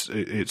 and it's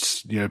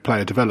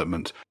player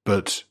development.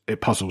 But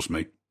it puzzles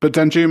me. But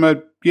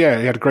Danjuma, he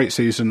had a great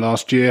season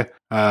last year.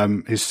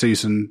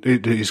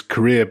 His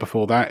career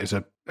before that is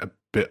a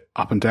bit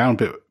up and down,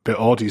 bit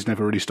odd. He's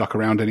never really stuck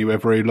around anywhere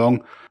very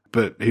long.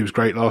 But he was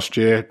great last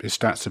year. His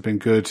stats have been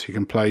good. He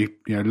can play,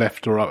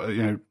 left or up,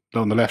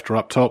 on the left or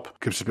up top.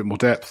 Gives us a bit more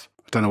depth.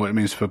 I don't know what it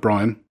means for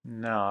Brian.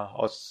 No,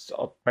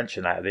 I'll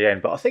mention that at the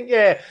end. But I think,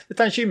 the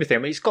Danjuma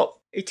thing,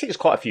 he ticks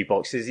quite a few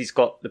boxes. He's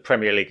got the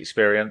Premier League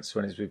experience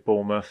when he's with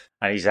Bournemouth,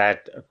 and he's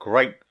had a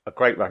great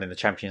run in the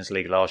Champions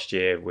League last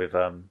year with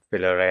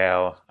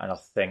Villarreal, and I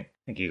think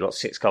he got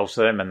 6 goals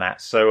for them and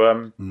that.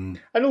 So, and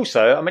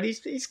also,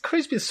 his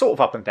career's been sort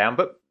of up and down,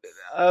 but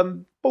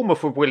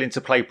Bournemouth were willing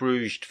to pay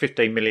Bruges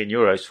 €15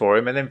 million for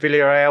him, and then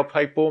Villarreal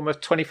paid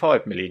Bournemouth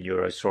 €25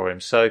 million for him.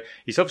 So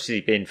he's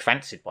obviously been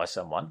fancied by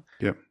someone,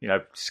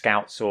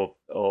 scouts or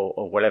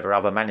whatever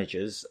other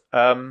managers.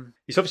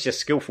 He's obviously a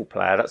skillful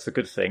player. That's the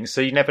good thing.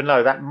 So you never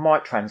know. That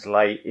might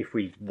translate if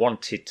we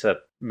wanted to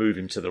move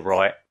him to the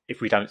right, if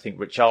we don't think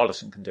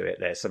Richarlison can do it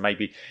there. So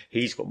maybe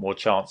he's got more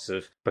chance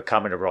of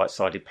becoming a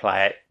right-sided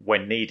player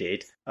when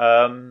needed.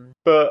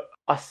 But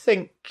I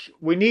think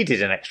we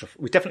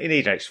definitely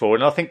need an extra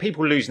forward. And I think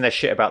people losing their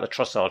shit about the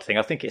Trossard thing,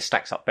 I think it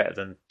stacks up better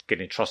than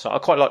getting Trossard. I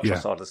quite like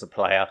Trossard as a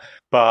player,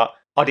 but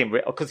I didn't,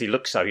 because he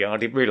looked so young, I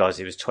didn't realise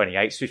he was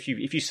 28. So if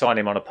you sign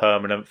him on a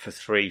permanent for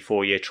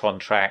 3-4 year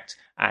contract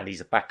and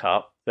he's a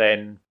backup,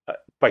 then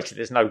basically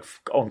there's no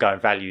ongoing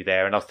value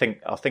there. And I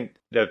think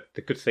the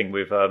good thing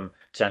with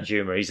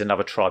Danjuma, he's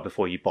another try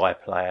before you buy a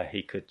player.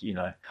 He could,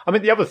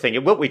 the other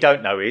thing, what we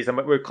don't know is,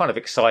 we're kind of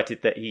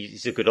excited that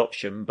he's a good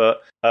option,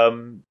 but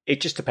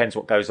it just depends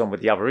what goes on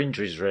with the other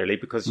injuries, really,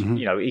 because,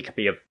 he could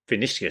be a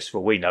Vinicius, for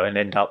all we know, and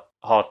end up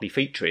hardly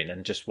featuring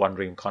and just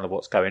wondering kind of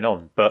what's going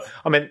on. But,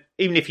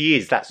 even if he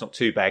is, that's not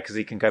too bad, because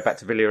he can go back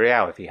to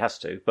Villarreal if he has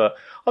to. But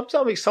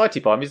I'm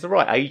excited by him. He's the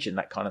right age and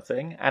that kind of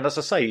thing. And as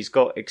I say, he's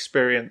got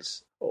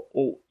experience,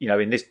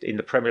 in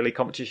the Premier League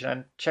competition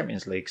and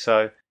Champions League.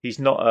 So he's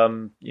not,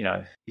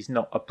 he's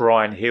not a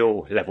Brian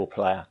Hill level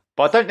player.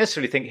 But I don't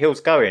necessarily think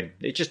Hill's going.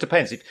 It just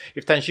depends.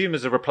 If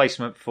Danjuma's a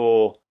replacement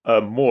for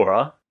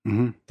Mora,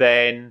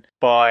 then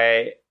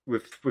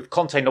with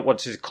Conte not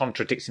wanting to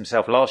contradict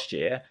himself last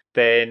year,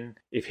 then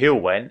if Hill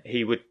went,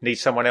 he would need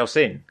someone else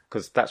in,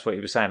 because that's what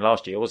he was saying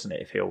last year, wasn't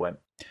it, if Hill went?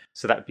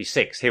 So that would be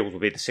 6. Hill would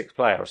be the 6th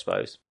player, I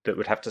suppose, that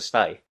would have to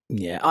stay.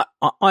 Yeah,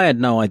 I had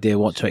no idea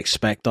what to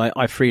expect.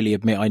 I freely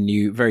admit I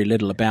knew very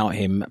little about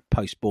him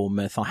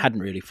post-Bournemouth. I hadn't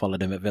really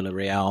followed him at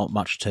Villarreal,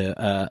 much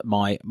to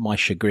my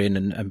chagrin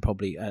and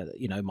probably,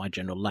 my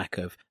general lack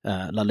of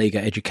La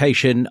Liga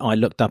education. I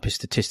looked up his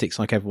statistics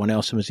like everyone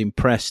else and was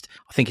impressed.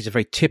 I think it's a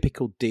very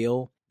typical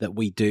deal that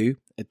we do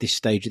at this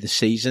stage of the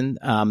season.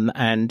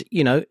 And,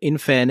 in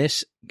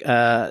fairness,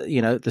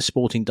 the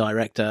sporting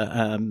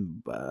director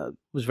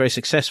was very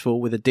successful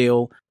with a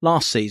deal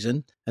last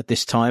season at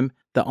this time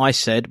that I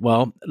said,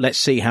 well, let's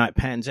see how it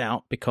pans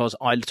out, because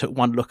I took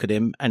one look at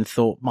him and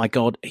thought, my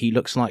God, he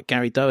looks like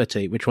Gary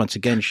Doherty, which once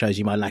again shows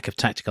you my lack of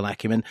tactical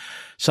acumen.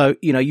 So,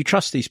 you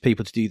trust these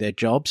people to do their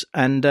jobs.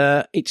 And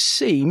it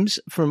seems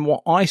from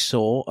what I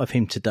saw of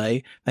him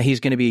today that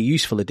he's going to be a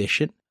useful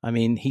addition.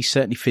 He's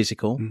certainly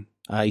physical.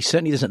 He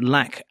certainly doesn't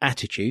lack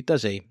attitude,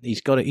 does he? He's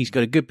got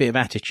a good bit of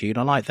attitude.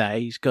 I like that.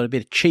 He's got a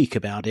bit of cheek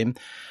about him.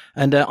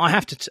 And I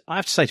have to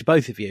say to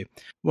both of you,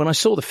 when I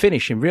saw the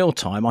finish in real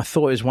time, I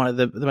thought it was one of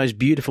the most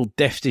beautiful,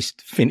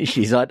 deftest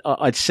finishes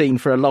I'd seen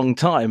for a long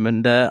time.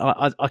 And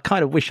I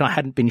kind of wish I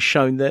hadn't been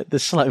shown the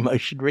slow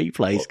motion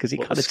replays, because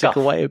it kind of took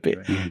away a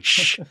bit.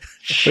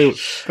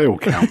 They all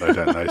count though,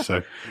 don't they?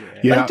 So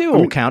they do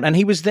all count. And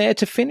he was there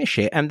to finish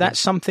it. And that's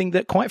something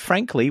that, quite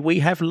frankly, we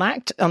have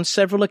lacked on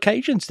several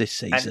occasions this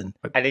season.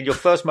 And in your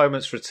first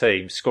moments for a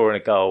team,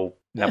 scoring a goal,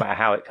 no matter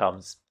how it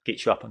comes,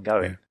 gets you up and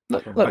going.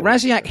 Look,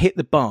 Raziak hit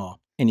the bar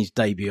in his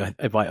debut,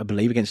 I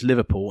believe, against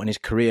Liverpool, and his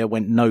career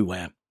went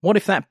nowhere. What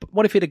if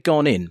it had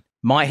gone in?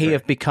 Might he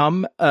have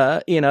become,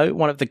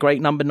 one of the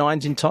great number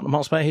 9s in Tottenham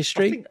Hotspur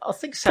history? I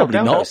think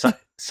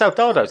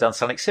Salgado done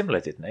something similar,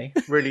 didn't he?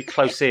 Really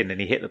close in, and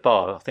he hit the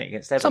bar. I think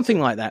against Everton. Something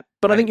like that.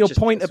 But I think your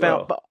point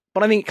about,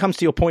 but I think it comes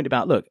to your point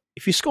about, look,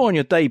 if you score on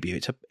your debut,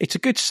 it's a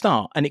good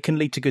start, and it can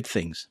lead to good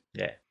things.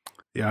 Yeah.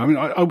 Yeah, I mean,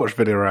 I watched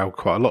Villarreal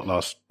quite a lot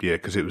last year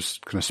because it was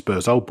kind of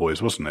Spurs old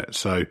boys, wasn't it?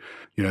 So,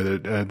 they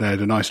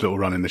had a nice little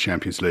run in the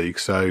Champions League.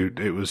 So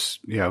it was,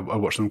 I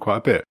watched them quite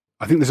a bit.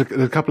 I think there's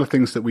a couple of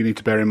things that we need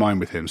to bear in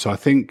mind with him. So I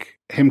think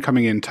him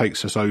coming in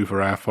takes us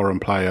over our foreign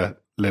player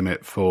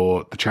limit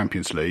for the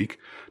Champions League.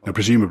 Now,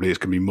 presumably it's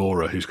going to be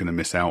Mora who's going to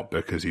miss out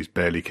because he's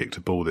barely kicked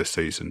a ball this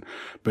season.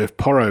 But if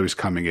Porro is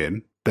coming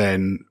in,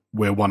 then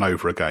we're one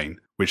over again,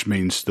 which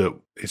means that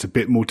it's a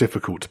bit more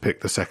difficult to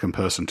pick the second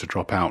person to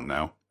drop out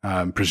now.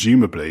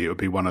 Presumably it would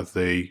be one of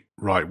the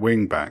right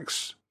wing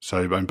backs.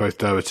 So both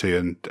Doherty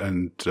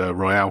and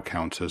Royale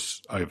count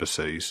as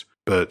overseas.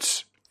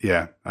 But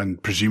yeah,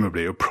 and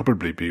presumably it'll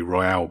probably be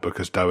Royale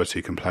because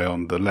Doherty can play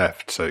on the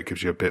left, so it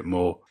gives you a bit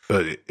more.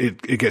 But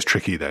it gets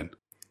tricky then.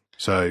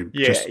 So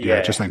just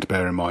something to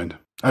bear in mind.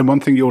 And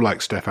one thing you'll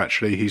like, Steph,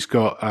 actually, he's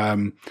got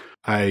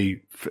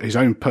his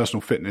own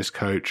personal fitness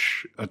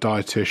coach, a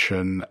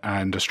dietitian,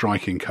 and a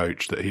striking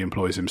coach that he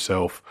employs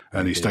himself,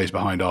 and he stays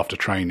behind after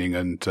training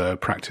and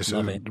practices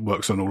and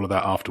works on all of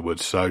that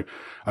afterwards. So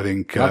I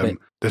think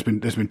there's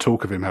been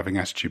talk of him having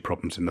attitude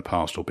problems in the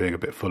past or being a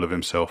bit full of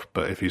himself,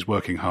 but if he's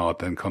working hard,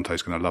 then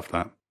Conte's going to love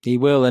that. He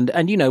will, and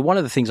one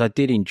of the things I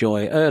did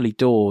enjoy early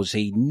doors,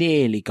 he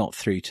nearly got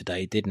through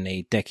today, didn't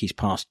he? Decky's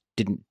pass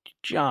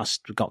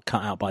just got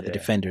cut out by the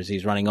defender as he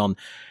was running on.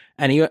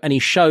 And he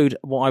showed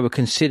what I would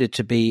consider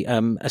to be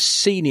a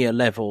senior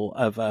level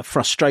of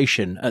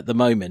frustration at the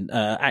moment,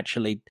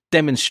 actually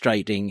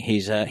demonstrating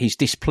his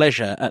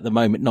displeasure at the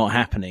moment not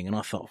happening. And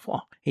I thought,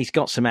 well, he's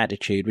got some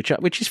attitude,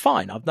 which is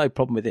fine. I've no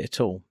problem with it at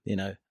all.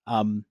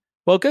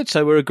 Well, good.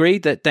 So we're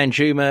agreed that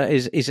Danjuma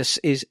is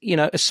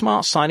a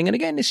smart signing. And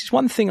again, this is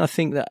one thing I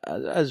think that,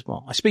 as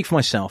well, I speak for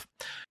myself.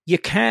 You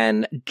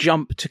can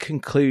jump to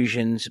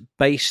conclusions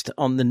based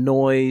on the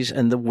noise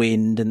and the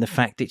wind and the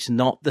fact it's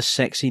not the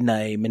sexy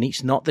name and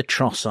it's not the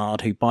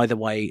Trossard, who, by the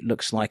way,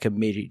 looks like a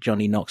midget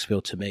Johnny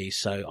Knoxville to me.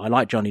 So I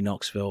like Johnny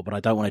Knoxville, but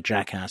I don't want a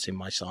jackass in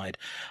my side.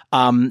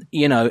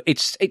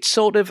 It's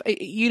sort of,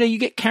 you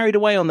get carried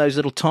away on those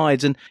little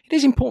tides, and it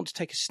is important to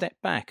take a step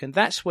back. And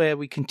that's where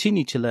we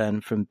continue to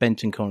learn from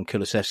Bentancur and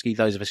Kulusevski,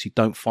 those of us who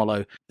don't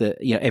follow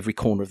every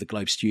corner of the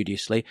globe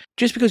studiously.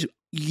 Just because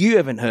you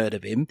haven't heard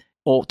of him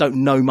or don't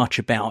know much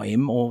about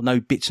him or know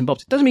bits and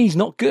bobs, it doesn't mean he's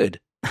not good.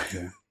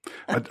 Yeah.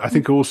 I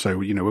think also,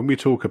 when we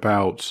talk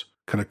about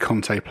kind of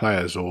Conte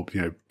players or,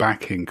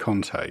 backing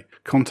Conte,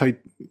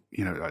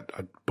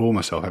 I bore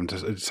myself having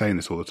to saying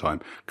this all the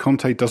time.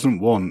 Conte doesn't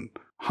want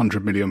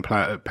 £100 million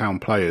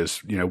pound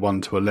players,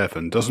 1 to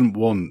 11, doesn't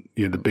want,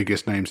 the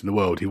biggest names in the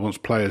world. He wants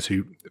players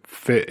who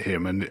fit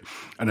him. And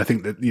I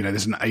think that,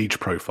 there's an age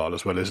profile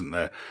as well, isn't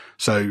there?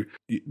 So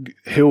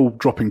Hill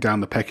dropping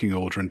down the pecking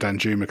order and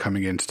Danjuma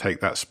coming in to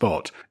take that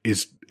spot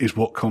is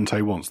what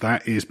Conte wants.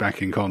 That is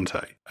backing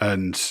Conte.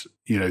 And,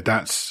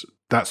 that's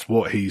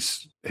what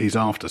he's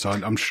after. So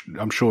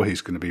I'm sure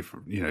he's going to be,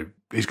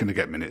 he's going to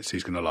get minutes.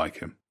 He's going to like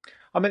him.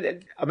 I mean,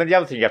 the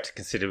other thing you have to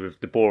consider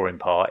with the boring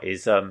part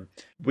is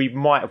we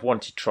might have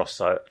wanted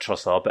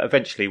Trossard, but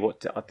eventually,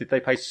 what did they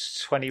pay?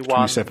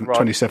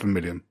 27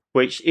 million.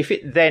 Which, if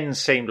it then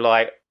seemed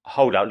like,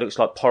 hold up, looks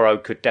like Porro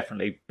could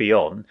definitely be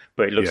on,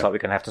 but it looks like we're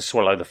going to have to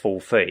swallow the full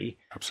fee.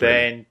 Absolutely.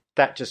 Then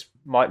that just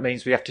might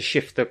means we have to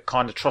shift the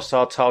kind of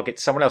Trossard target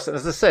to someone else. And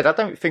as I said, I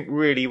don't think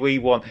really we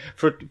want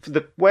for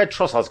where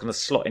Trossard's going to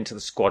slot into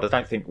the squad. I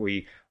don't think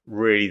we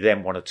really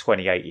then want a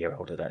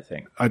 28-year-old, I don't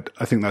think.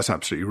 I think that's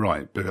absolutely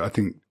right. But I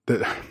think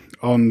that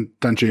on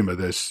Danjuma,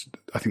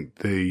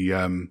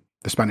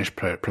 the Spanish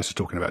press is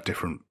talking about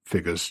different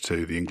figures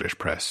to the English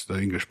press. The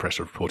English press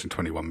are reporting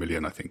 21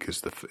 million, I think,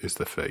 is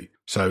the fee.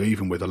 So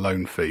even with a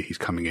loan fee, he's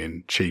coming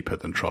in cheaper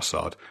than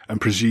Trossard. And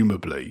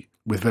presumably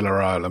with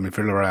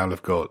Villarreal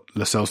have got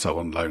Lo Celso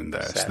on loan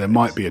there. So there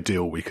might be a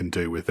deal we can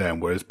do with them,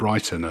 whereas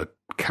Brighton are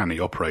canny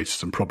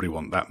operators and probably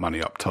want that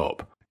money up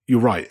top. You're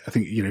right. I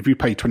think, if you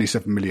pay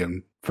 27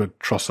 million for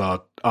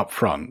Trossard up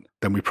front,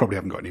 then we probably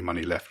haven't got any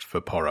money left for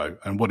Porro.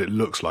 And what it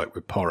looks like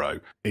with Porro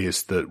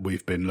is that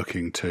we've been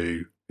looking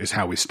to is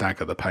how we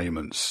stagger the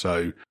payments.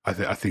 So I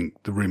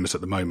think the rumours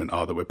at the moment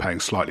are that we're paying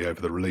slightly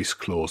over the release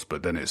clause,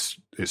 but then it's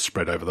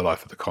spread over the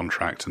life of the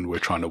contract, and we're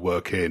trying to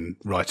work in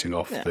writing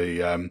off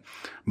the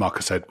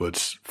Marcus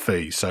Edwards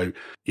fee. So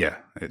yeah,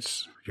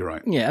 you're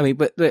right. Yeah, I mean,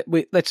 but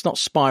let's not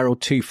spiral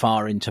too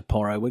far into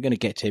Porro. We're going to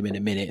get to him in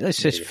a minute.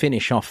 Let's just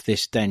finish off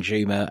this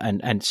Danjuma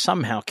and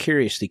somehow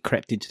curiously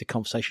crept into the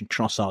conversation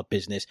Trossard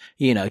business.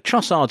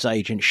 Trossard's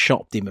agent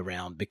shopped him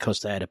around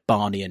because they had a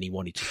Barney and he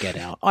wanted to get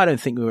out. I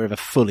don't think we were ever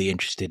fully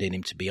interested in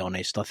him, to be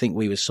honest. I think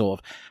we were sort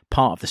of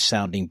part of the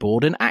sounding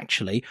board. And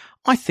actually,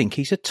 I think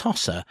he's a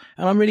tosser.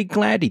 And I'm really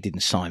glad he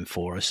didn't sign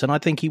for us. And I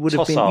think he would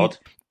have been...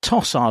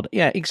 Tossard,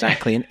 yeah,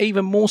 exactly. And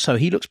even more so,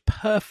 he looks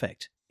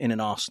perfect in an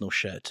Arsenal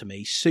shirt to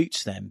me,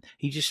 suits them.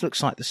 He just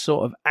looks like the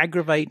sort of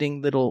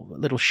aggravating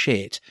little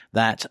shit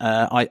that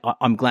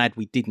I'm glad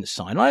we didn't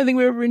sign. I don't think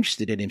we were ever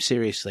interested in him,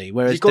 seriously.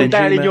 Whereas he's gone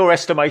down in your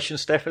estimation,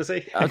 Steph, has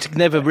he? It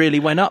never really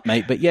went up,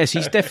 mate. But yes,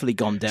 he's definitely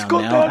gone down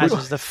now, as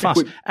is the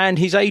fuss. And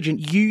his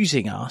agent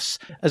using us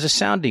as a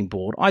sounding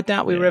board. I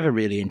doubt we were ever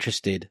really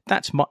interested.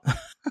 That's my...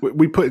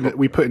 we put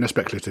in a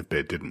speculative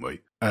bid, didn't we?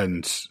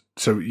 And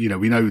so,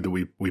 we know that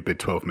we bid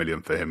 12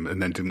 million for him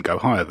and then didn't go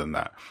higher than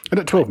that. And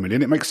at 12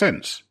 million, it makes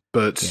sense.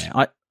 But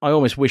yeah, I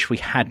almost wish we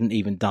hadn't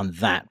even done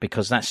that,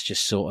 because that's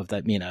just sort of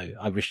that,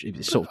 I wish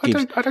it sort of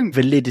gives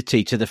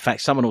validity to the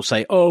fact someone will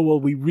say, oh, well,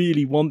 we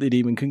really wanted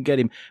him and couldn't get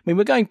him. I mean,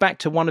 we're going back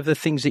to one of the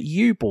things that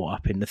you brought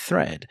up in the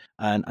thread.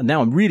 And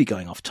now I'm really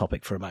going off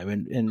topic for a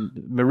moment. And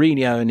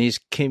Mourinho and his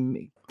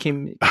Kim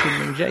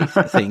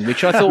Min-jae thing,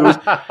 which I thought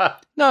was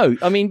no.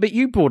 I mean, but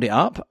you brought it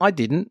up. I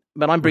didn't,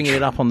 but I'm bringing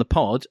it up on the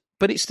pod.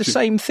 But it's the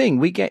same thing.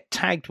 We get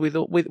tagged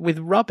with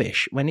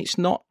rubbish when it's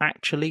not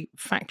actually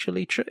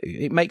factually true.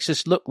 It makes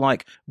us look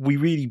like we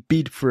really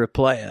bid for a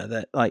player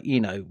that,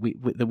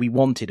 that we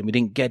wanted and we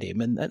didn't get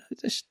him, and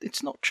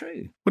it's not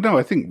true. Well, no,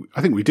 I think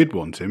we did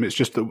want him. It's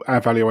just that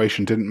our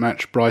valuation didn't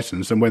match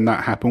Brighton's, and when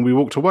that happened, we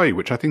walked away,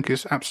 which I think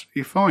is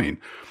absolutely fine.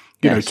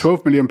 Yes.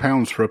 £12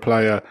 million for a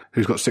player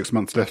who's got 6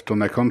 months left on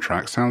their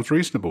contract sounds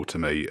reasonable to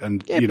me.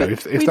 And,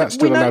 if that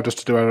still allowed us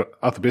to do our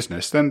other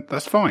business, then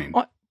that's fine.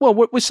 Well,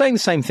 we're saying the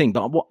same thing,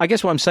 but I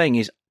guess what I'm saying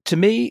is, to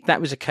me,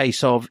 that was a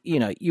case of,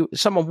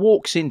 someone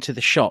walks into the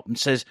shop and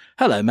says,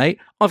 hello, mate,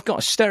 I've got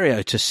a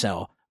stereo to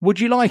sell. Would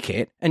you like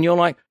it? And you're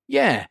like,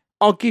 yeah,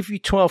 I'll give you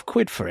 12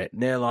 quid for it.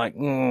 And they're like,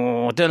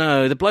 I don't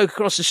know, the bloke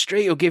across the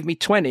street will give me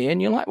 20. And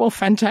you're like, well,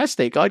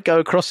 fantastic. I'd go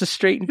across the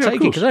street and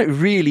take it, because I don't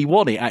really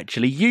want it,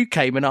 actually. You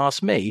came and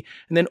asked me.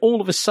 And then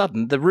all of a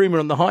sudden, the rumour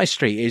on the high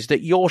street is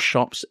that your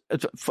shops,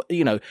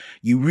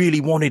 you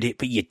really wanted it,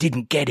 but you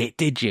didn't get it,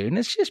 did you? And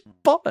it's just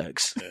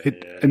bollocks.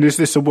 And is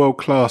this a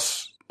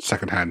world-class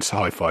second-hand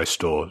hi-fi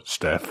store,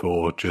 Steph,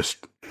 or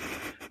just...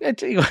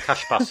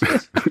 Cash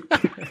busters?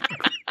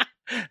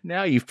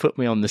 Now you've put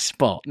me on the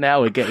spot.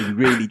 Now we're getting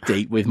really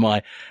deep with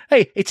my...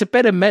 Hey, it's a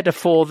better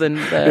metaphor than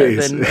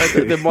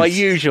my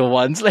usual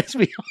ones. Let's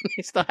be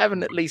honest. I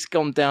haven't at least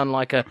gone down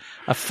like a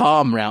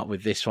farm route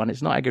with this one.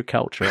 It's not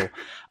agricultural.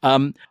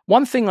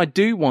 One thing I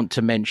do want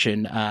to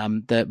mention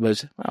that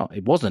was... Well,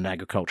 it wasn't an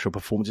agricultural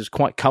performance. It was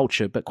quite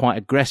cultured, but quite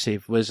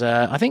aggressive. Was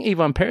I think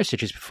Ivan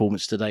Perisic's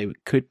performance today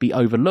could be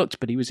overlooked,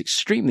 but he was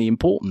extremely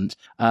important.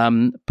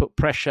 Put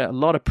pressure, a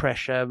lot of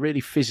pressure,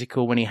 really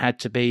physical when he had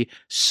to be,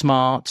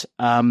 smart.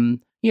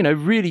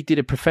 Really did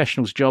a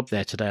professional's job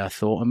there today, I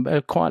thought,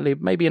 and quietly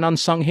maybe an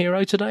unsung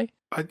hero today.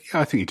 I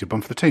think he did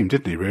one for the team,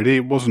 didn't he, really?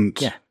 It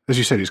wasn't, as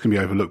you said, it's going to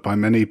be overlooked by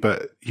many,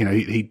 but,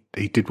 he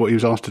did what he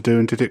was asked to do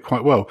and did it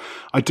quite well.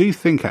 I do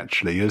think,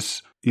 actually,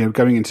 as,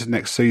 going into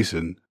next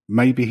season,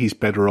 maybe he's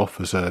better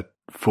off as a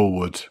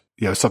forward,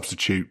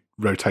 substitute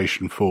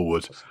rotation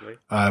forward.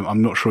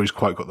 I'm not sure he's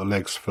quite got the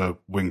legs for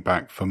wing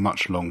back for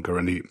much longer,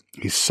 and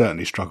he's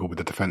certainly struggled with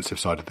the defensive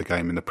side of the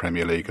game in the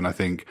Premier League. And I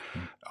think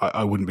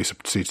I wouldn't be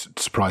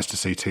surprised to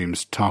see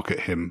teams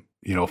target him,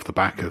 off the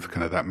back of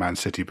kind of that Man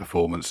City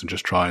performance and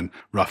just try and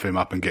rough him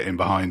up and get in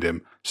behind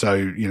him.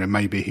 So,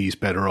 maybe he's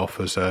better off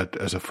as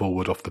a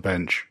forward off the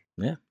bench.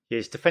 Yeah.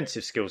 His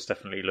defensive skills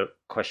definitely look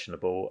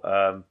questionable,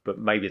 but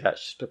maybe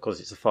that's just because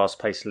it's a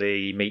fast-paced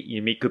league.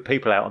 You meet good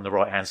people out on the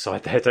right-hand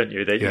side there, don't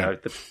you?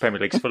 The Premier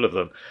League's full of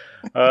them.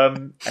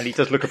 And he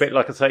does look a bit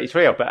like a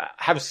 33-year-old, but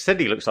having said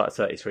he looks like a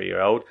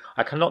 33-year-old,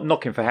 I cannot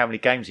knock him for how many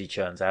games he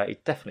churns out. He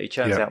definitely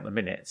churns out the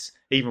minutes.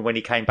 Even when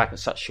he came back at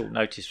such short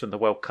notice from the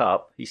World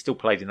Cup, he still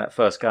played in that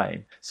first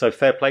game. So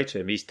fair play to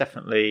him. He's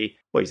definitely,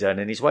 he's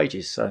earning his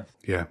wages. So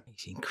yeah,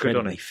 he's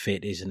incredibly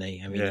fit, isn't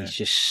he? I mean, he's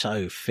just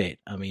so fit.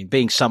 I mean,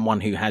 being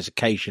someone who has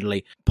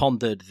occasionally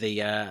pondered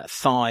the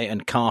thigh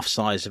and calf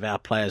size of our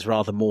players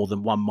rather more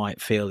than one might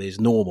feel is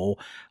normal,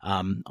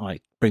 I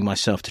bring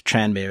myself to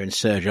Tranmere and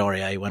Serge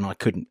Aurier when I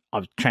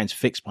was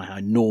transfixed by how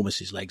enormous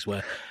his legs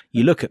were.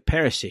 You look at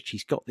Perisic,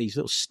 he's got these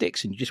little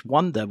sticks and you just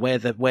wonder where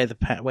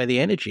the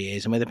energy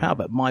is and where the power,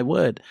 but my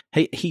word,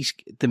 he's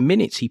the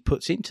minutes he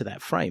puts into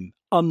that frame,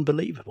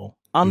 unbelievable,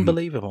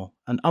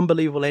 an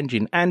unbelievable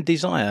engine and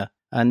desire.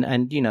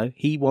 And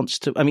he wants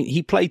to, I mean,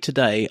 he played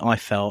today, I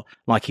felt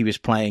like he was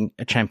playing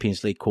a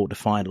Champions League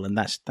quarter-final, and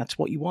that's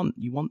what you want.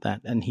 You want that.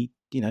 And he,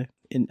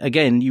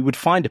 again, you would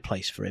find a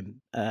place for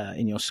him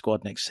in your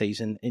squad next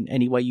season in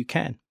any way you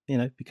can,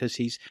 because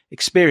his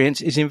experience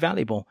is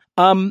invaluable.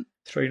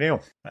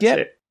 3-0. That's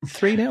it.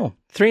 3-0.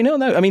 3-0.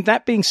 No, I mean,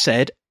 that being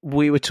said,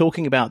 we were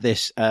talking about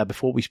this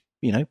before we,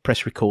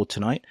 press record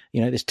tonight.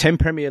 There's 10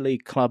 Premier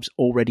League clubs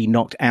already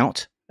knocked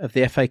out of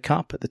the FA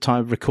Cup at the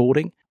time of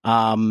recording.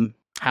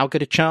 How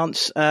good a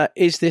chance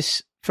is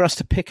this for us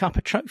to pick up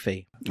a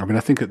trophy? I mean,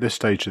 I think at this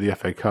stage of the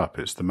FA Cup,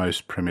 it's the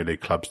most Premier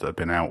League clubs that have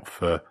been out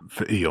for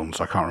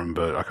eons. I can't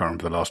remember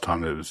the last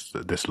time it was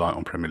this light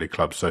on Premier League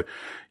clubs. So,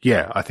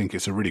 yeah, I think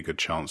it's a really good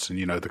chance. And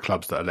the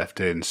clubs that are left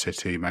in: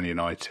 City, Man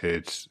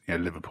United,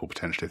 Liverpool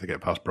potentially if they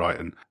get past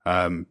Brighton.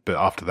 But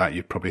after that,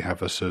 you'd probably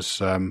have us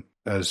as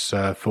as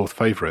fourth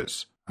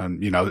favourites. I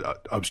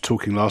was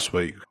talking last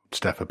week,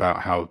 Steph,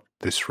 about how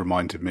this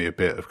reminded me a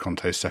bit of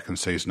Conte's second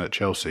season at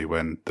Chelsea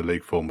when the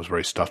league form was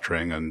very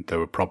stuttering and there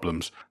were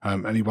problems.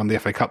 And he won the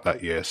FA Cup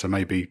that year, so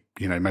maybe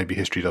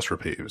history does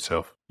repeat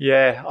itself.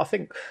 Yeah, I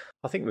think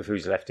with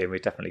who's left in,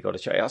 we've definitely got to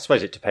check. I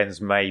suppose it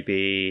depends.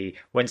 Maybe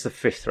when's the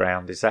fifth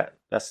round? Is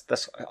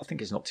that's I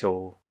think it's not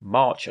till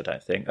March. I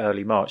don't think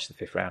early March the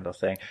fifth round. I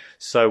think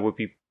so. We'll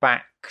be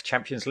back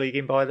Champions League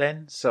in by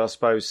then. So I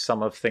suppose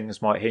some of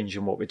things might hinge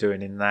on what we're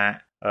doing in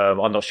that.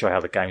 I'm not sure how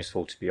the games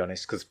fall, to be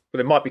honest, because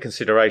there might be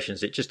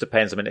considerations. It just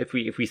depends. I mean, if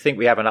we think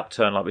we have an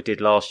upturn like we did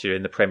last year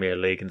in the Premier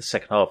League in the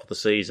second half of the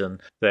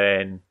season,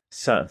 then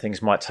certain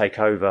things might take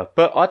over.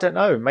 But I don't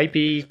know.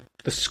 Maybe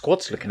the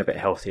squad's looking a bit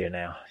healthier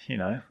now.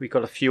 We've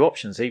got a few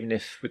options, even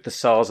if with the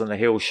SARS and the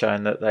Hills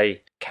showing that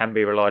they can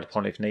be relied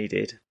upon if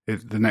needed.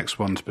 The next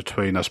one's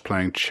between us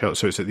playing Chelsea.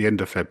 So it's at the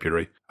end of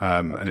February,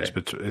 and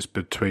it's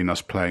between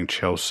us playing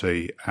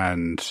Chelsea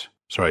and...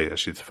 Sorry,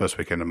 actually, it's the first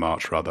weekend of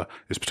March, rather.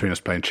 It's between us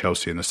playing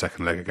Chelsea in the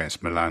second leg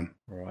against Milan.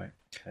 Right,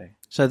 okay.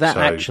 So that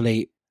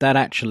actually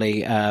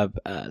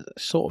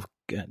sort of,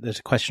 there's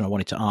a question I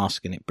wanted to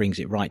ask, and it brings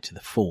it right to the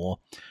fore.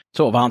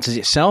 Sort of answers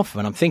itself,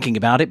 and I'm thinking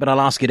about it, but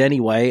I'll ask it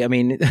anyway. I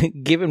mean,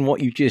 given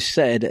what you just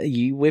said,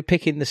 we're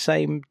picking the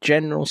same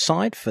general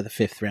side for the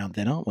fifth round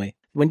then, aren't we?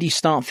 When do you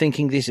start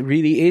thinking this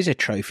really is a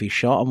trophy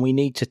shot and we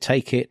need to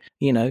take it,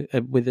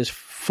 with as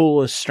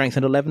full a strength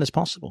and 11 as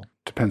possible?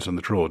 Depends on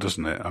the draw,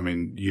 doesn't it? I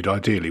mean, you'd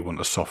ideally want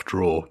a soft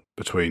draw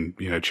between,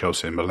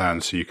 Chelsea and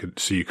Milan, so you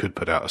could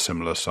put out a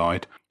similar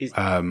side.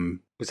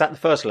 Was that the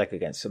first leg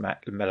against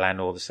Milan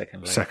or the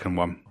second leg? Second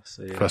one.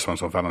 So, yeah. First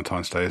one's on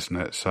Valentine's Day, isn't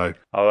it? So.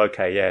 Oh,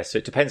 okay, yeah. So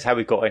it depends how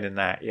we got in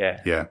that, yeah.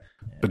 Yeah,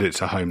 but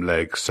it's a home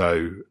leg,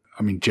 so.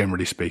 I mean,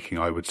 generally speaking,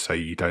 I would say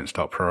you don't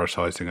start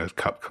prioritising a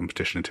cup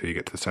competition until you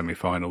get to the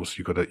semi-finals.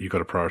 You've got to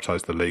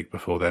prioritise the league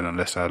before then,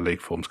 unless our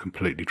league form's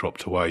completely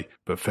dropped away.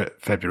 But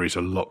February's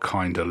a lot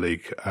kinder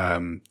league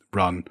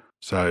run.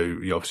 So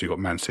you obviously got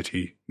Man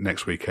City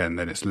next weekend.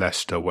 Then it's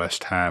Leicester,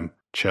 West Ham,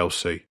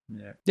 Chelsea.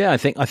 Yeah, I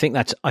think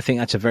that's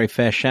a very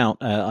fair shout.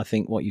 I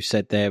think what you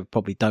said there,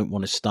 probably don't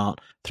want to start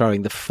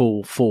throwing the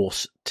full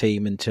force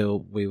team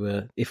until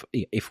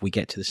if we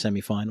get to the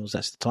semi-finals.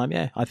 That's the time.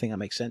 Yeah, I think that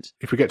makes sense.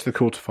 If we get to the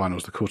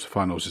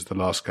quarterfinals is the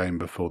last game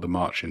before the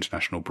March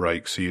international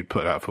break. So you'd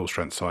put out a full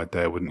strength side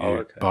there, wouldn't you?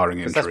 Okay. Barring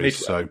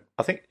injuries. So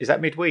I think, is that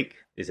midweek?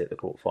 Is it the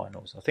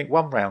quarterfinals? I think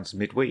one round's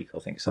midweek. I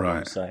think someone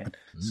was saying.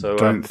 So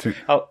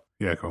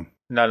yeah, go on.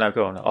 No,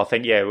 go on. I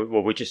think,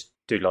 we just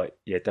do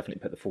definitely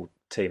put the full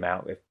team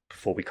out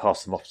before we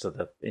cast them off to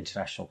the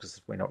international, because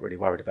we're not really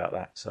worried about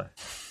that. So,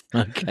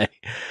 okay.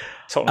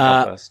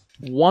 Tottenham first.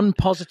 One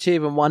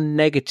positive and one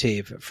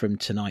negative from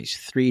tonight's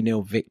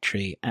 3-0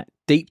 victory at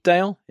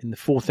Deepdale in the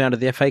fourth round of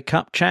the FA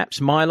Cup.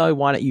 Chaps, Milo,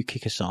 why don't you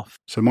kick us off?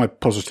 So my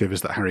positive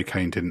is that Harry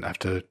Kane didn't have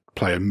to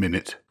play a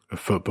minute of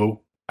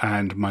football,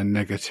 and my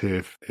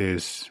negative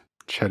is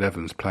Ched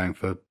Evans playing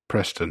for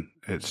Preston.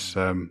 It's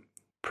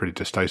pretty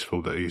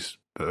distasteful that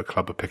the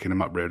club are picking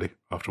him up, really,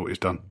 after what he's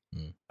done.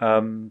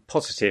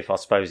 Positive, I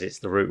suppose it's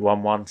the Route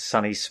 1-1.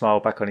 Sonny's smile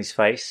back on his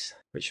face,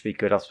 which would be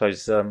good. I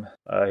suppose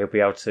he'll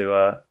be able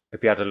to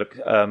look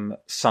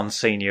Son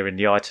Senior in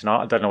the eye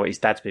tonight. I don't know what his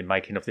dad's been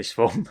making of this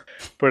form,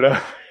 but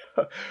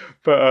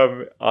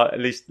at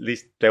least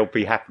they'll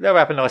be happy. They'll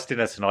have a nice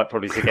dinner tonight,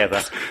 probably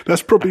together.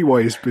 That's probably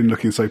why he's been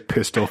looking so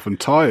pissed off and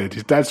tired.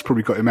 His dad's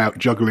probably got him out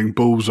juggling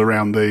balls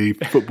around the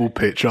football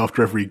pitch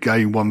after every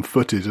game,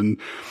 one-footed, and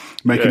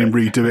making him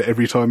redo it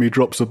every time he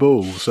drops a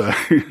ball. So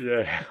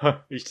yeah,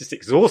 he's just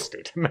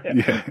exhausted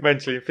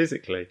mentally and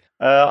physically.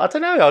 I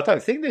don't know. I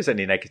don't think there's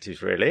any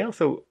negatives really. I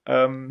thought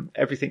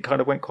everything kind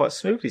of went quite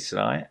smoothly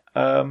tonight.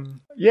 I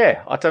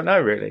don't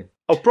know really.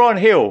 Oh, Brian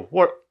Hill.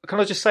 What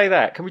can I just say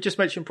that? Can we just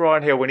mention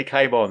Brian Hill when he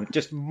came on?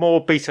 Just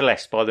more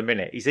beta-less by the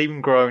minute. He's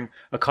even grown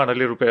a kind of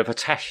little bit of a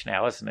tash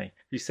now, hasn't he? Have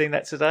you seen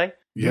that today?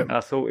 Yeah.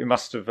 I thought he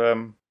must have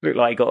looked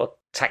like he got a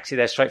taxi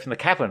there straight from the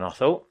cavern, I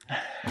thought.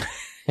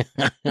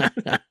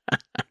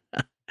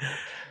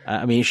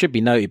 I mean, it should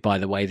be noted, by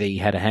the way, that he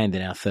had a hand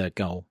in our third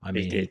goal. I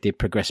mean, he did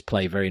progress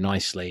play very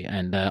nicely,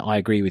 and I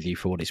agree with you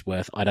for what it's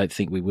worth. I don't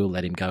think we will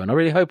let him go, and I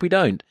really hope we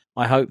don't.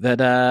 I hope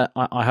that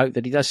I hope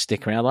that he does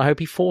stick around. I hope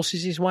he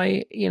forces his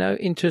way,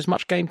 into as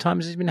much game time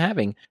as he's been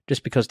having.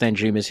 Just because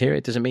Danjuma's here,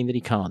 it doesn't mean that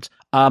he can't.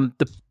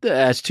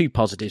 There's two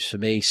positives for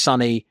me.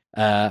 Sonny,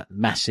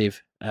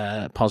 massive.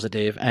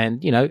 Positive,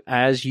 and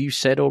as you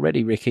said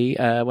already, Ricky,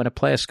 when a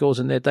player scores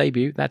in their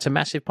debut, that's a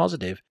massive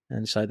positive,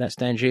 and so that's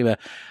Danjuma.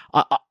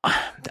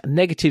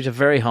 Negatives are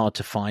very hard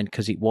to find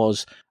because it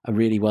was a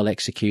really well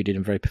executed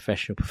and very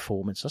professional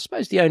performance. I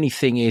suppose the only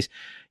thing is,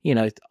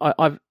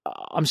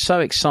 I'm so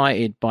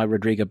excited by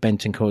Rodrigo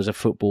Bentancur as a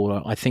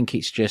footballer. I think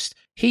it's just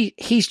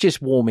he's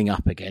just warming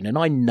up again, and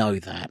I know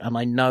that, and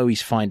I know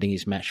he's finding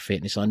his match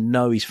fitness. I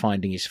know he's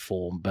finding his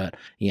form, but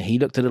he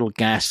looked a little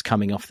gassed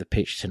coming off the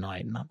pitch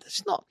tonight. And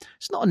it's not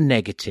a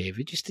negative.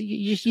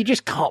 You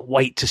just can't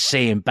wait to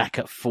see him back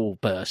at full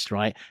burst,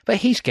 right? But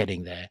he's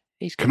getting there.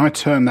 Can I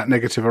turn that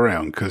negative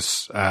around?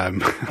 Because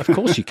of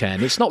course you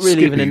can. It's not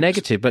really even a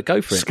negative, but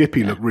go for it.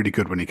 Skippy looked really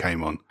good when he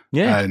came on.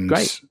 Yeah, and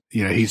great.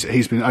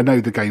 He's been. I know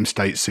the game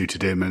state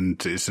suited him,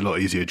 and it's a lot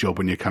easier job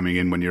when you're coming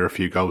in when you're a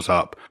few goals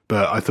up.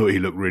 But I thought he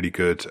looked really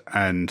good,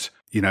 and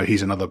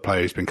he's another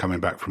player who's been coming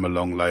back from a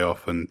long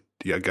layoff, and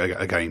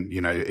again,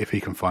 if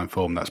he can find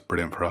form, that's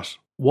brilliant for us.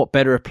 What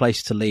better a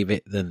place to leave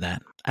it than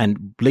that?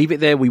 And leave it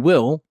there we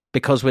will,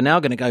 because we're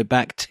now going to go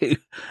back to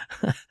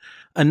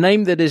a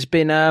name that has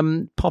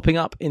been popping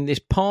up in this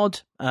pod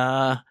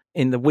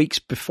in the weeks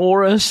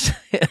before us.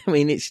 I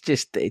mean,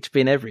 it's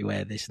been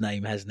everywhere, this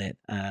name, hasn't it?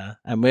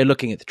 And we're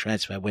looking at the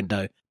transfer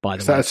window, by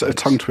the way. That's a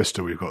tongue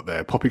twister we've got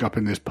there. Popping up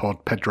in this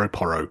pod, Pedro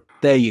Porro.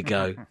 There you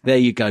go. There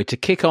you go. To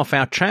kick off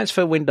our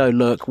transfer window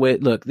look,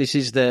 this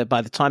is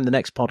by the time the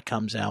next pod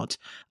comes out,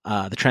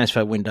 the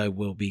transfer window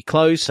will be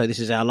closed. So this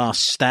is our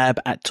last stab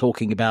at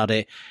talking about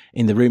it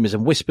in the rumours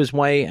and whispers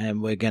way.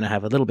 And we're going to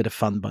have a little bit of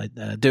fun by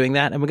doing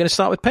that. And we're going to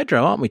start with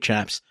Pedro, aren't we,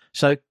 chaps?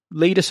 So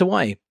lead us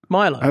away.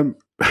 Milo.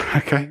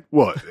 Okay.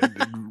 What?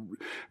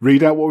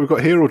 Read out what we've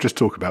got here, or just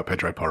talk about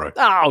Pedro Porro?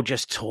 Oh,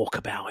 just talk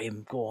about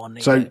him. Go on.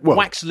 So,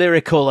 wax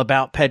lyrical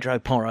about Pedro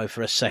Porro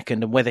for a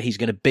second, and whether he's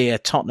going to be a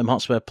Tottenham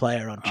Hotspur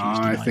player on Tuesday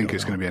night. I think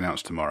it's going to be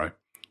announced tomorrow.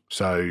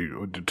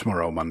 So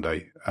tomorrow or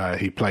Monday.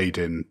 He played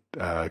in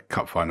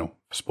cup final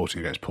for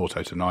Sporting against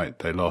Porto tonight.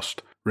 They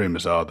lost.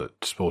 Rumours are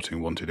that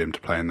Sporting wanted him to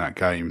play in that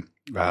game.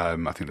 I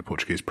think the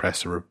Portuguese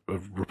press are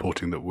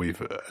reporting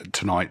that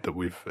tonight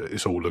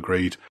it's all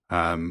agreed.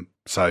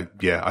 So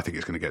yeah, I think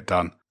it's going to get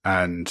done.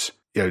 And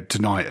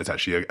tonight is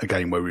actually a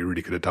game where we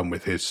really could have done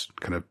with his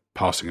kind of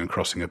passing and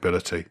crossing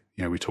ability.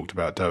 We talked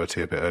about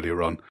Doherty a bit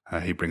earlier on.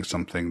 He brings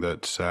something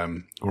that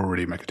will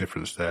really make a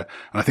difference there.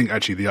 And I think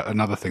actually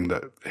another thing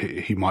that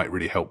he might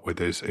really help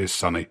with is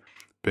Sonny,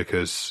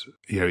 because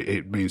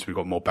it means we've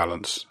got more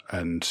balance,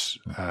 and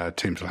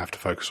teams will have to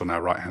focus on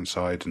our right hand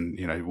side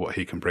and what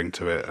he can bring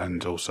to it,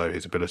 and also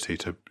his ability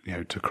to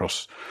to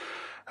cross.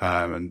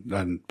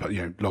 And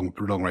long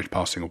range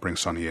passing will bring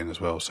Sonny in as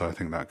well, so I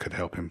think that could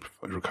help him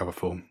recover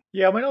form.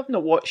 Yeah, I mean, I've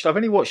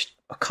only watched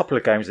a couple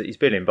of games that he's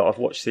been in, but I've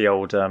watched the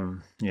old the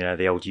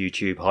old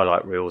YouTube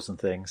highlight reels and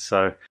things.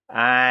 So,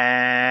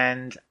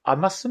 and I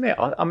must admit,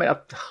 I mean,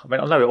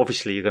 I know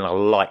obviously you're going to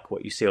like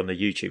what you see on the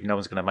YouTube. No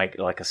one's going to make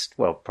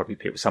probably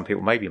some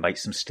people maybe make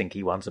some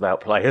stinky ones about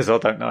players. I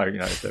don't know,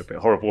 if they're a bit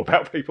horrible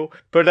about people,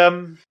 but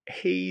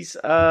he's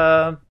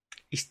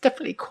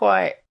definitely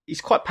He's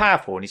quite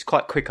powerful, and he's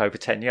quite quick over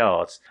 10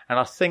 yards. And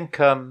I think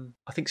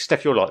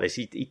Steph, you're like this.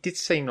 He did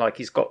seem like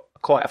he's got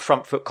quite a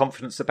front foot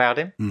confidence about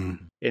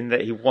him, in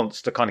that he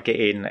wants to kind of get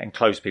in and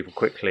close people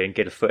quickly and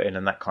get a foot in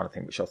and that kind of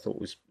thing, which I thought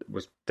was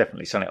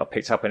definitely something I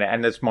picked up in it.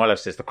 And as Milo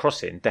says, the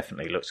crossing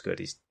definitely looks good.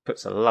 He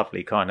puts a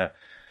lovely kind of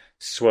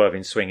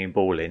swerving, swinging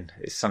ball in.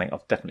 It's something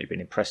I've definitely been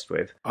impressed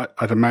with.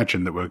 I'd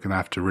imagine that we're going to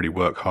have to really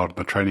work hard on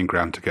the training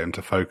ground to get him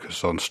to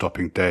focus on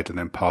stopping dead and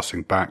then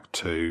passing back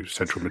to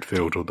central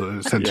midfield or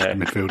the central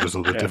midfielders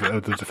or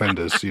the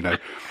defenders.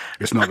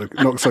 It's not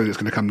something that's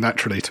going to come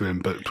naturally to him.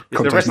 But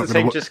is the rest of the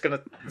team just going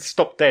to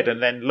stop dead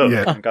and then look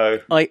and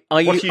go, what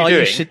are you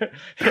doing?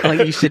 Are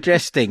you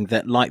suggesting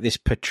that, like this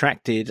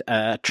protracted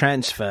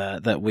transfer,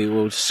 that we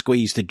will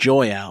squeeze the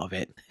joy out of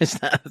it? Is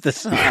that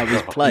how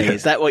his play?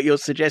 Is that what you're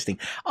suggesting?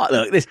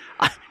 Look,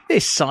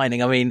 this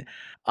signing, I mean,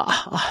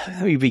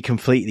 let me be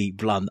completely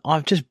blunt.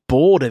 I'm just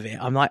bored of it.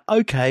 I'm like,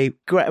 okay,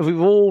 great.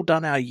 We've all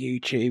done our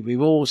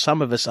YouTube.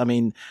 Some of us, I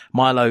mean,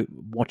 Milo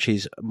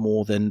watches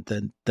more than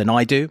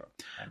I do.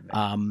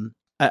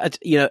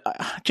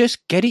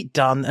 Just get it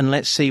done and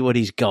let's see what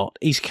he's got.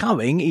 He's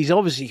coming. He's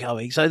obviously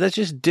coming. So let's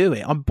just do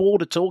it. I'm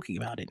bored of talking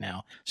about it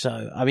now.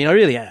 So, I mean, I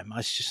really am. I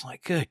was just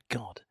like, good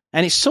God.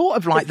 And it's sort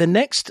of like the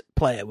next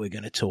player we're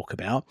going to talk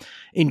about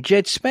in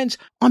Jed Spence.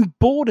 I'm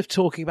bored of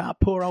talking about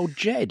poor old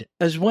Jed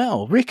as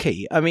well.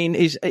 Ricky, I mean,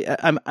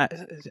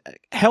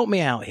 help me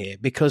out here,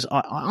 because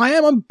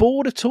I'm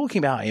bored of talking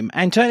about him.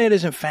 Antonio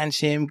doesn't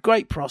fancy him.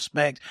 Great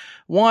prospect.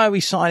 Why are we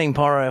signing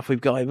Porro if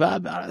we've got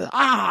him?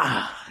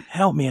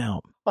 Help me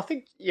out. I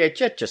think,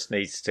 Jed just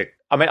needs to.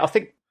 I mean, I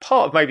think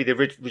part of maybe the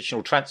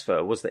original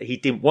transfer was that he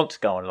didn't want to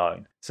go on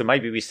loan. So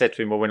maybe we said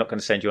to him, well, we're not going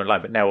to send you on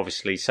loan. But now,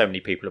 obviously, so many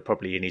people are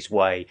probably in his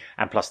way.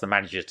 And plus, the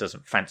manager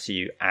doesn't fancy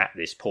you at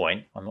this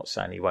point. I'm not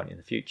saying he won't in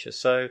the future.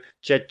 So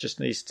Jed just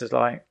needs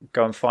to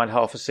go and find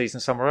half a season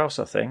somewhere else,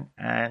 I think.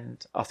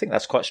 And I think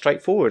that's quite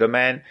straightforward. I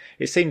mean,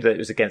 it seemed that it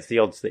was against the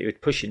odds that he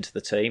would push into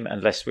the team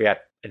unless we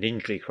had an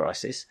injury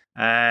crisis.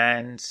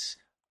 And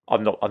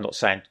I'm not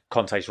saying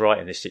Conte's right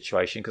in this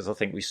situation, because I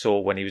think we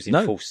saw when he was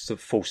forced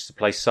to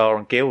play Sarr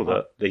and Gill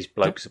that these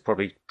blokes are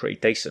probably pretty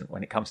decent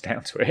when it comes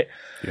down to it.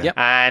 Yep.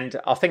 And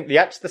I think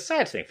the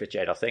sad thing for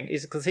Jed, I think,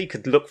 is because he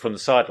could look from the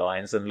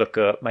sidelines and look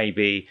at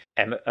maybe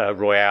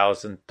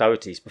Royale's and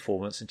Doherty's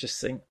performance and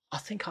just think, I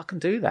think I can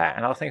do that,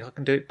 and I think I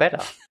can do it better.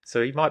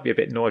 So he might be a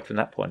bit annoyed from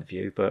that point of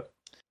view, but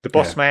the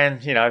boss man,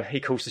 he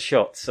calls the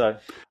shots. So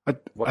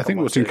I think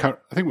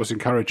what's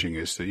encouraging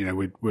is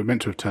that we're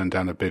meant to have turned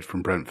down a bid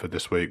from Brentford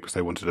this week because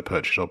they wanted a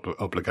purchase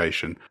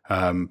obligation.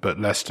 But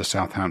Leicester,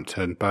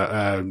 Southampton,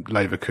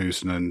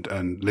 Leverkusen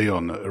and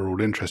Lyon are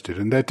all interested,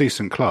 and they're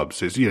decent clubs.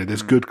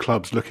 There's good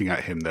clubs looking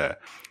at him there.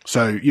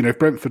 So if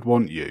Brentford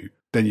want you,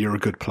 then you're a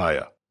good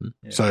player.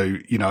 Yeah. So,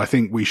 I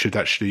think we should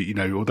actually,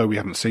 although we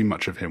haven't seen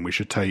much of him, we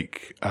should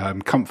take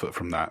comfort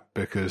from that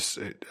because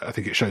I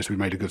think it shows we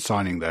made a good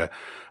signing there.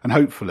 And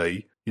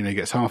hopefully, he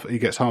gets half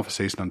a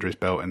season under his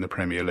belt in the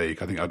Premier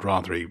League. I think I'd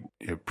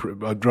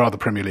rather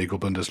Premier League or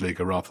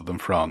Bundesliga rather than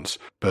France.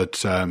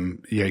 But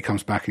he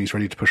comes back and he's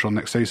ready to push on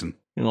next season.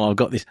 I've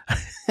got this.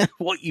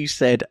 What you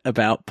said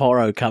about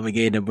Porro coming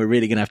in, and we're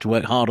really going to have to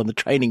work hard on the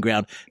training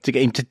ground to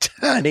get him to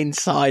turn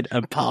inside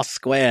and pass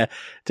square.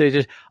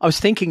 I was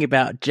thinking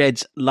about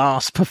Jed's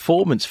last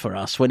performance for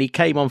us when he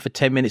came on for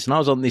 10 minutes, and I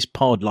was on this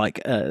pod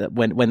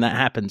when that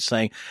happened,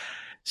 saying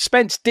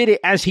Spence did it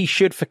as he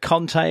should for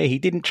Conte. He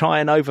didn't try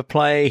and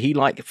overplay. He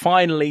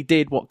finally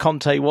did what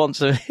Conte wants.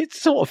 So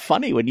it's sort of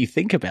funny when you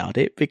think about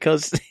it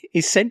because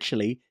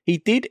essentially he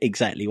did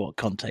exactly what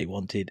Conte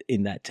wanted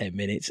in that 10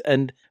 minutes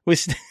and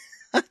was.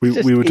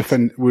 We were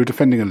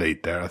defending a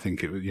lead there. I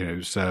think it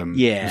was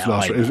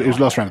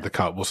last round of the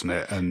cup, wasn't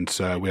it? And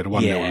we had a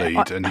 1-0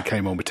 lead, and he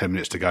came on with 10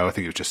 minutes to go. I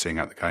think it was just seeing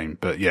out the game.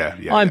 But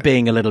I'm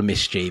being a little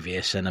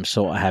mischievous, and I'm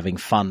sort of having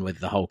fun with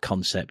the whole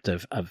concept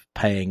of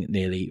paying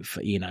nearly for,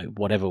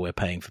 whatever we're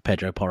paying for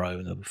Pedro Porro,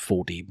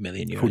 40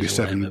 million euros.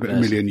 47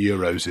 million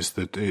euros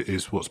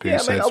is what's being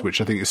said,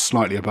 which I think is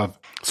slightly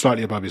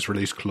above his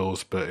release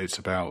clause, but it's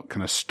about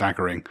kind of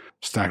staggering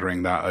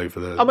that over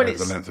the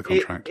length of the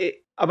contract.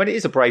 It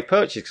is a brave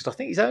purchase because I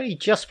think he's only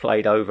just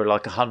played over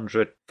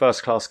 100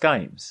 first-class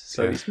games,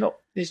 so he's not.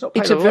 Played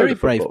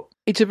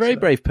It's a very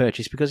brave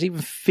purchase because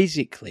even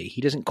physically, he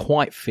doesn't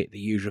quite fit the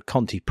usual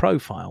Conte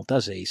profile,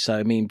 does he? So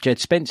I mean, Jed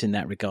Spence in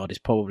that regard is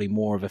probably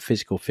more of a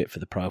physical fit for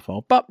the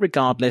profile. But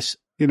regardless,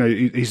 I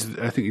think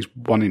he's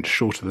 1 inch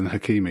shorter than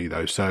Hakimi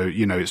though, so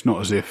it's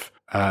not as if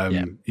he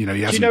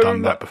hasn't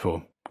done that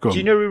before. Do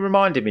you know who he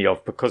reminded me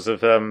of because of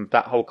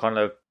that whole kind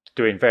of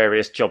doing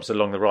various jobs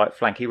along the right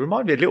flank? He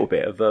reminded me a little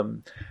bit of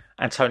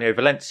Antonio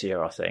Valencia,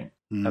 I think.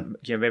 Do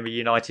you remember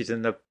United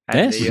and the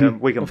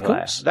Wigan player?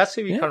 Course. That's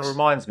who he kind of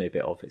reminds me a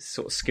bit of. His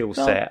sort of skill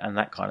set and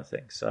that kind of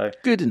thing. So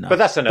good enough. But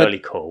that's an early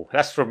call.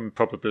 That's from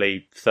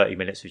probably 30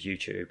 minutes of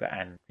YouTube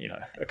and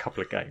a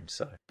couple of games.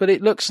 So, but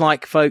it looks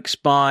like, folks,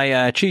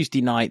 by Tuesday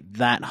night,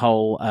 that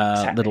whole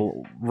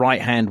little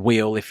right-hand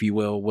wheel, if you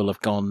will have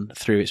gone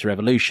through its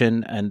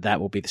revolution, and that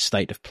will be the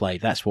state of play.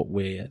 That's what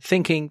we're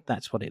thinking.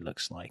 That's what it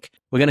looks like.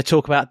 We're going to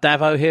talk about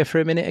Davo here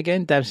for a minute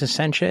again. Davinson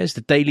Sanchez.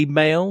 The Daily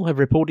Mail have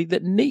reported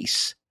that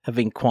Nice have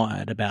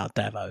inquired about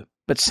Davo,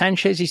 but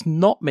Sanchez is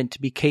not meant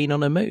to be keen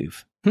on a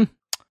move. I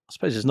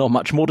suppose there's not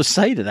much more to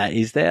say to that,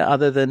 is there?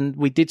 Other than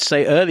we did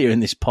say earlier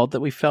in this pod that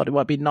we felt it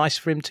might be nice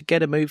for him to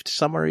get a move to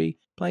somewhere he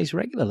plays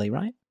regularly,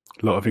 right?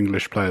 A lot of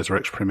English players are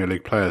ex-Premier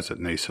League players at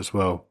Nice as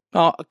well.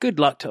 Oh, good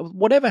luck to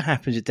whatever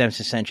happens with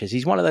Davinson Sanchez.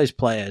 He's one of those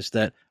players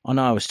that I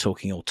know I was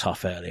talking all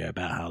tough earlier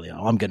about how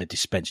I'm going to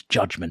dispense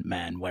judgment,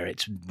 man, where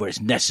it's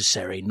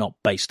necessary, not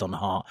based on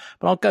heart.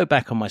 But I'll go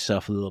back on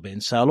myself a little bit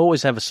and say I'll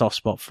always have a soft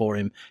spot for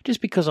him just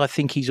because I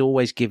think he's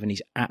always given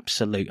his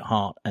absolute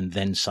heart and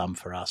then some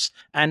for us.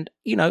 And,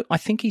 I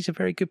think he's a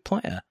very good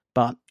player,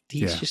 but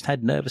he's just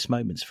had nervous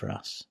moments for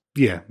us.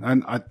 Yeah,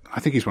 and I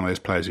think he's one of those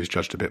players who's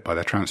judged a bit by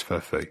their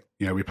transfer fee.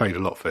 We paid a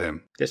lot for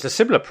him. It's a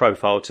similar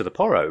profile to the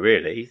Porro,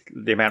 really,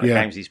 the amount of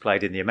games he's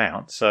played in the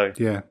amount. So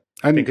yeah,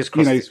 and fingers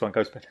crossed this one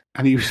goes better.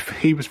 And he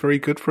was very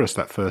good for us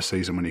that first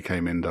season when he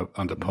came in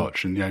under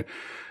Poch, and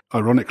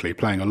ironically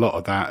playing a lot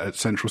of that at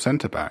central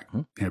centre back.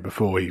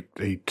 Before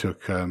he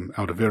took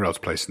Alderweireld's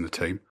place in the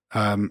team,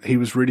 he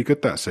was really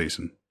good that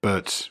season.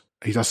 But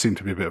he does seem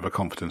to be a bit of a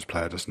confidence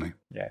player, doesn't he?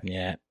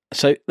 Yeah.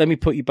 So let me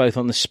put you both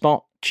on the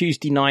spot.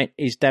 Tuesday night,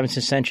 is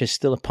Davinson Sanchez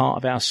still a part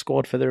of our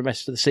squad for the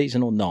rest of the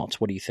season or not?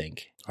 What do you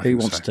think? Who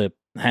wants to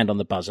hand on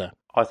the buzzer?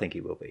 I think he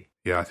will be.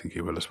 Yeah, I think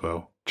he will as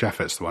well.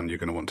 Jaffet's the one you're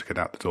going to want to get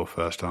out the door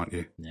first, aren't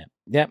you?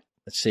 Yeah.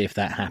 Let's see if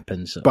that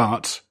happens.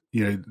 But,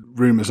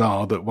 rumours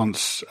are that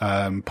once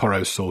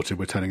Porro's sorted,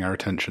 we're turning our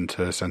attention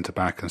to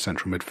centre-back and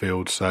central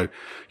midfield. So,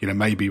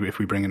 maybe if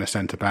we bring in a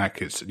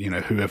centre-back, it's,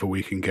 whoever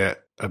we can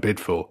get a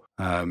bid for.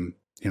 I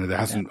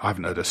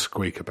haven't heard a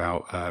squeak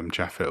about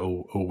Jaffet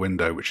all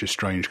window, which is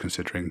strange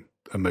considering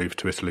a move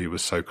to Italy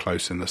was so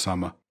close in the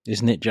summer.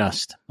 Isn't it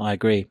just? I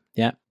agree.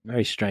 Yeah,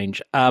 very strange.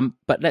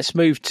 But let's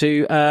move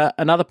to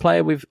another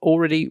player we've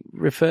already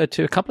referred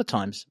to a couple of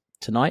times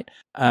tonight.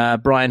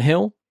 Brian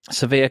Hill,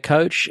 Sevilla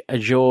coach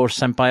Jorge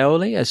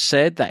Sampaoli, has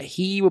said that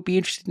he would be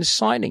interested in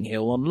signing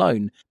Hill on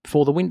loan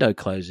before the window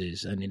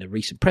closes. And in a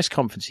recent press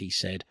conference, he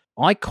said,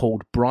 "I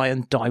called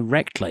Brian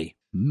directly."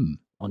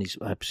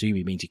 I presume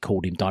he means he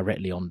called him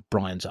directly on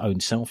Brian's own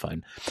cell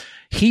phone.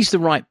 He's the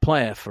right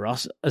player for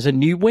us as a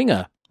new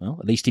winger. Well,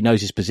 at least he knows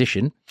his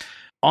position.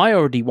 I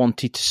already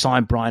wanted to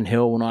sign Brian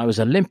Hill when I was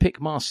Olympique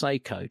Marseille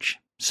coach.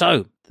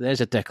 So there's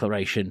a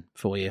declaration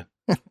for you.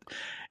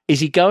 Is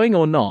he going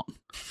or not?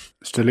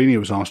 Stellini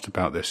was asked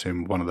about this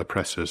in one of the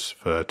pressers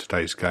for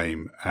today's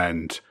game,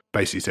 and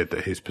basically said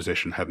that his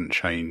position hadn't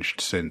changed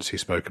since he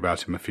spoke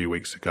about him a few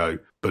weeks ago,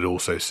 but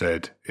also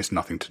said it's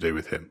nothing to do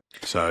with him.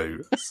 So,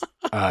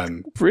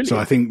 so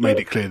I think made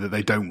it clear that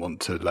they don't want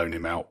to loan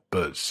him out,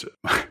 but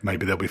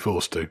maybe they'll be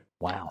forced to.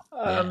 Wow.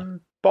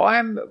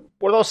 But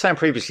what I was saying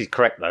previously is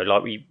correct though.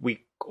 Like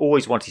we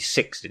always wanted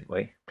 6, didn't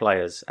we?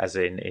 Players, as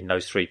in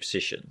those 3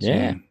 positions.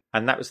 Yeah.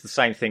 And that was the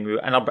same thing.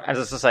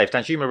 As I say, if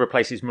Danjuma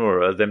replaces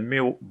Mura,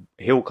 then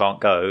Hill can't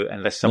go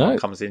unless someone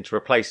comes in to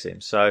replace him.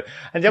 So,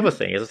 and the other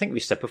thing is, I think we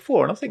said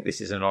before, and I think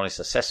this is an honest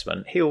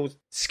assessment, Hill's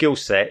skill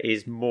set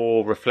is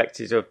more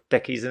reflective of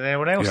Decky's than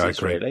anyone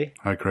else's, really.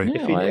 I agree.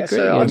 Yeah, I agree.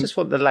 So I just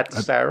want the lad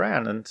to stay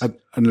around. And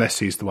unless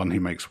he's the one who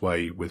makes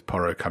way with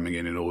Porro coming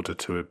in order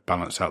to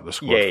balance out the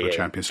squad for the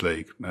Champions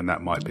League, and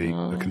that might be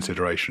a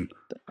consideration.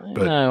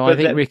 But,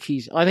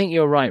 I think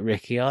you're right,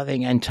 Ricky. I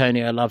think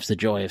Antonio loves the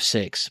joy of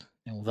 6.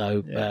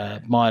 Although,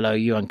 Milo,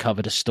 you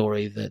uncovered a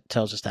story that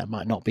tells us that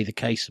might not be the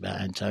case about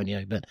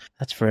Antonio, but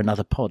that's for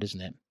another pod,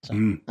 isn't it?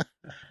 So,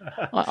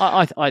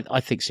 I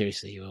think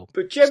seriously you will.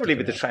 But generally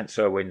with the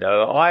transfer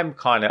window,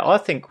 I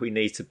think we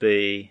need to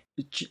be,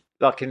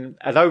 like in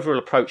an overall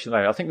approach at the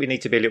moment, I think we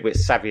need to be a little bit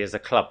savvy as a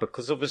club,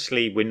 because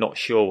obviously we're not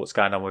sure what's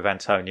going on with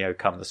Antonio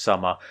come the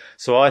summer.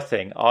 So I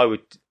think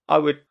I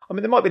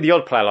mean, there might be the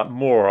odd player like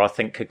Moore, I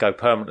think, could go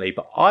permanently,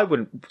 but I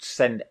wouldn't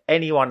send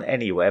anyone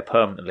anywhere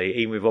permanently,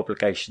 even with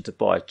obligation to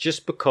buy,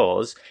 just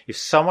because if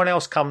someone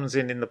else comes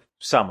in the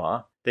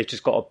summer, they've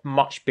just got a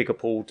much bigger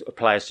pool of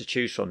players to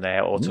choose from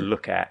there or to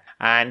look at.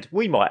 And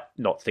we might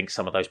not think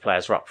some of those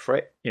players are up for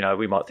it. You know,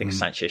 we might think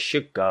Sanchez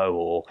should go,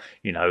 or,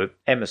 you know,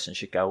 Emerson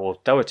should go, or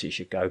Doherty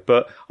should go.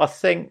 But I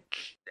think...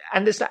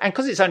 And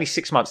because it's only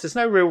 6 months, there's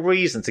no real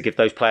reason to give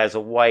those players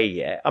away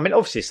yet. I mean,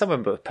 obviously, if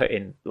someone would put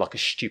in like a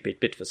stupid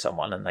bid for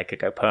someone and they could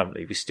go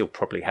permanently, we still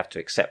probably have to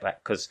accept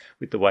that, because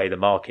with the way the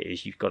market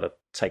is, you've got to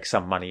take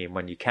some money in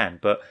when you can.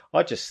 But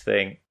I just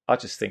think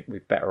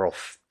we're better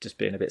off just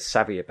being a bit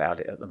savvy about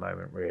it at the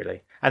moment,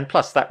 really. And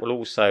plus, that will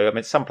also, I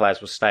mean, some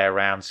players will stay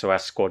around, so our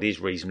squad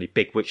is reasonably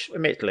big, which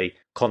admittedly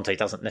Conte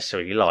doesn't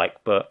necessarily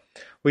like, but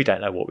we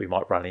don't know what we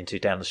might run into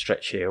down the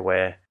stretch here,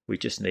 where we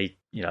just need,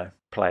 you know,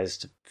 players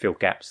to fill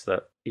gaps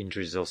that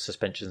injuries or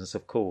suspensions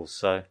have caused.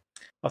 So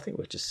I think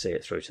we'll just see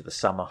it through to the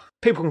summer.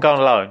 People can go on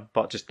loan,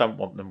 but I just don't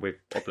want them with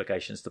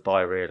obligations to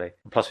buy, really.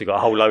 And plus, we've got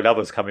a whole load of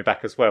others coming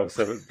back as well.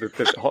 So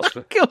the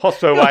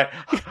Hotspur way.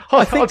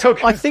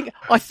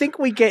 I think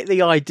we get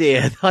the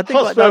idea.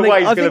 Hotspur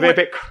way is going to be a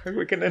bit.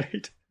 We're going to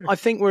need. I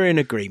think we're in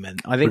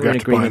agreement. We're in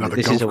agreement that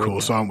this is a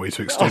course, aren't we?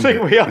 To extend. I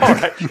think we are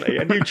actually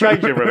a new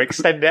changing room.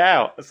 Extend it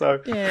out.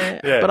 So yeah.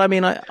 But I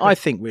mean, I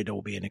think we'd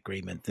all be in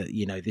agreement that,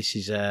 you know, this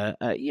is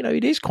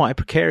it is quite a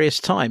precarious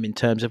time in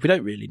terms of we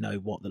don't really know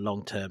what the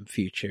long term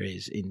future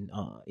is in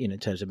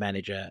terms of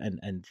manager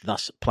and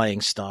thus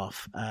playing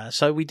staff.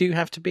 So we do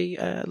have to be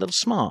a little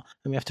smart,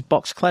 and we have to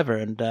box clever.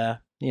 And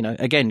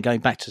again, going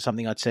back to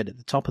something I'd said at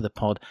the top of the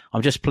pod,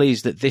 I'm just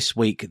pleased that this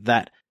week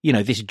that, you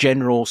know, this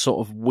general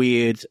sort of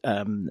weird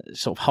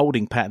sort of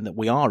holding pattern that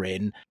we are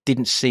in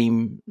didn't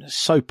seem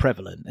so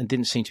prevalent and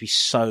didn't seem to be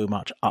so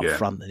much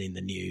upfront and in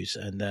the news.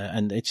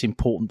 And it's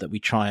important that we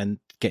try and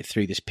get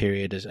through this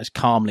period as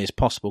calmly as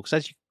possible, because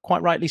as you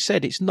quite rightly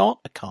said, it's not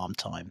a calm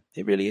time.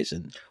 It really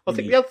isn't. I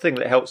think the other thing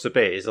that helps a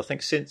bit is I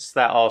think since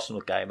that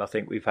Arsenal game, I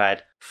think we've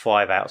had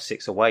 5 out of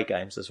 6 away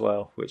games as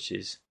well, which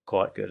is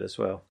quite good as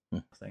well,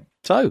 I think.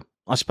 So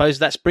I suppose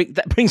that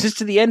brings us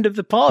to the end of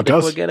the pod. It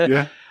does,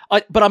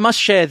 but I must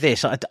share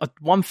this.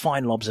 One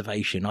final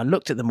observation. I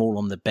looked at them all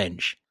on the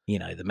bench, you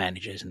know, the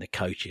managers and the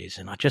coaches,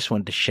 and I just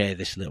wanted to share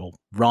this little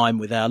rhyme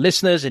with our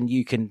listeners, and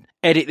you can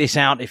edit this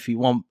out if you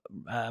want,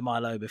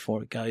 Milo,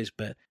 before it goes.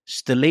 But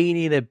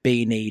Stellini the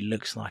beanie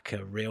looks like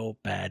a real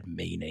bad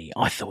meanie.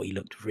 I thought he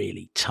looked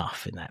really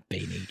tough in that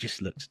beanie. He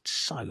just looked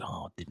so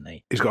hard, didn't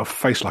he? He's got a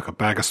face like a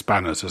bag of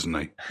spanners, hasn't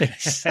he? He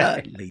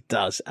certainly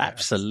does.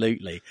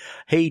 Absolutely.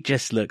 He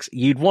just looks,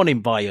 you'd want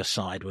him by your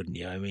side, wouldn't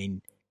you? I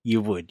mean, you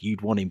would.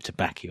 You'd want him to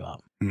back you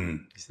up.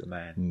 He's the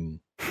man.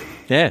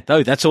 Yeah,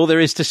 though, that's all there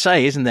is to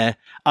say, isn't there?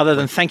 Other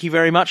than thank you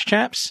very much,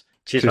 chaps.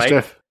 Cheers, mate.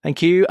 Steph.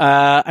 Thank you.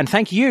 And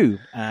thank you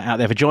out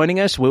there for joining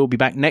us. We'll be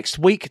back next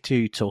week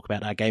to talk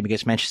about our game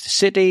against Manchester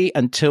City.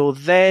 Until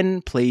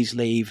then, please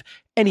leave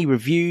any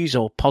reviews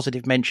or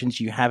positive mentions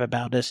you have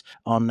about us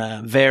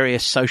on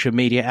various social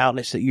media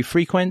outlets that you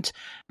frequent,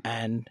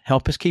 and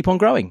help us keep on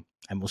growing.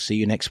 And we'll see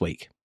you next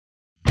week.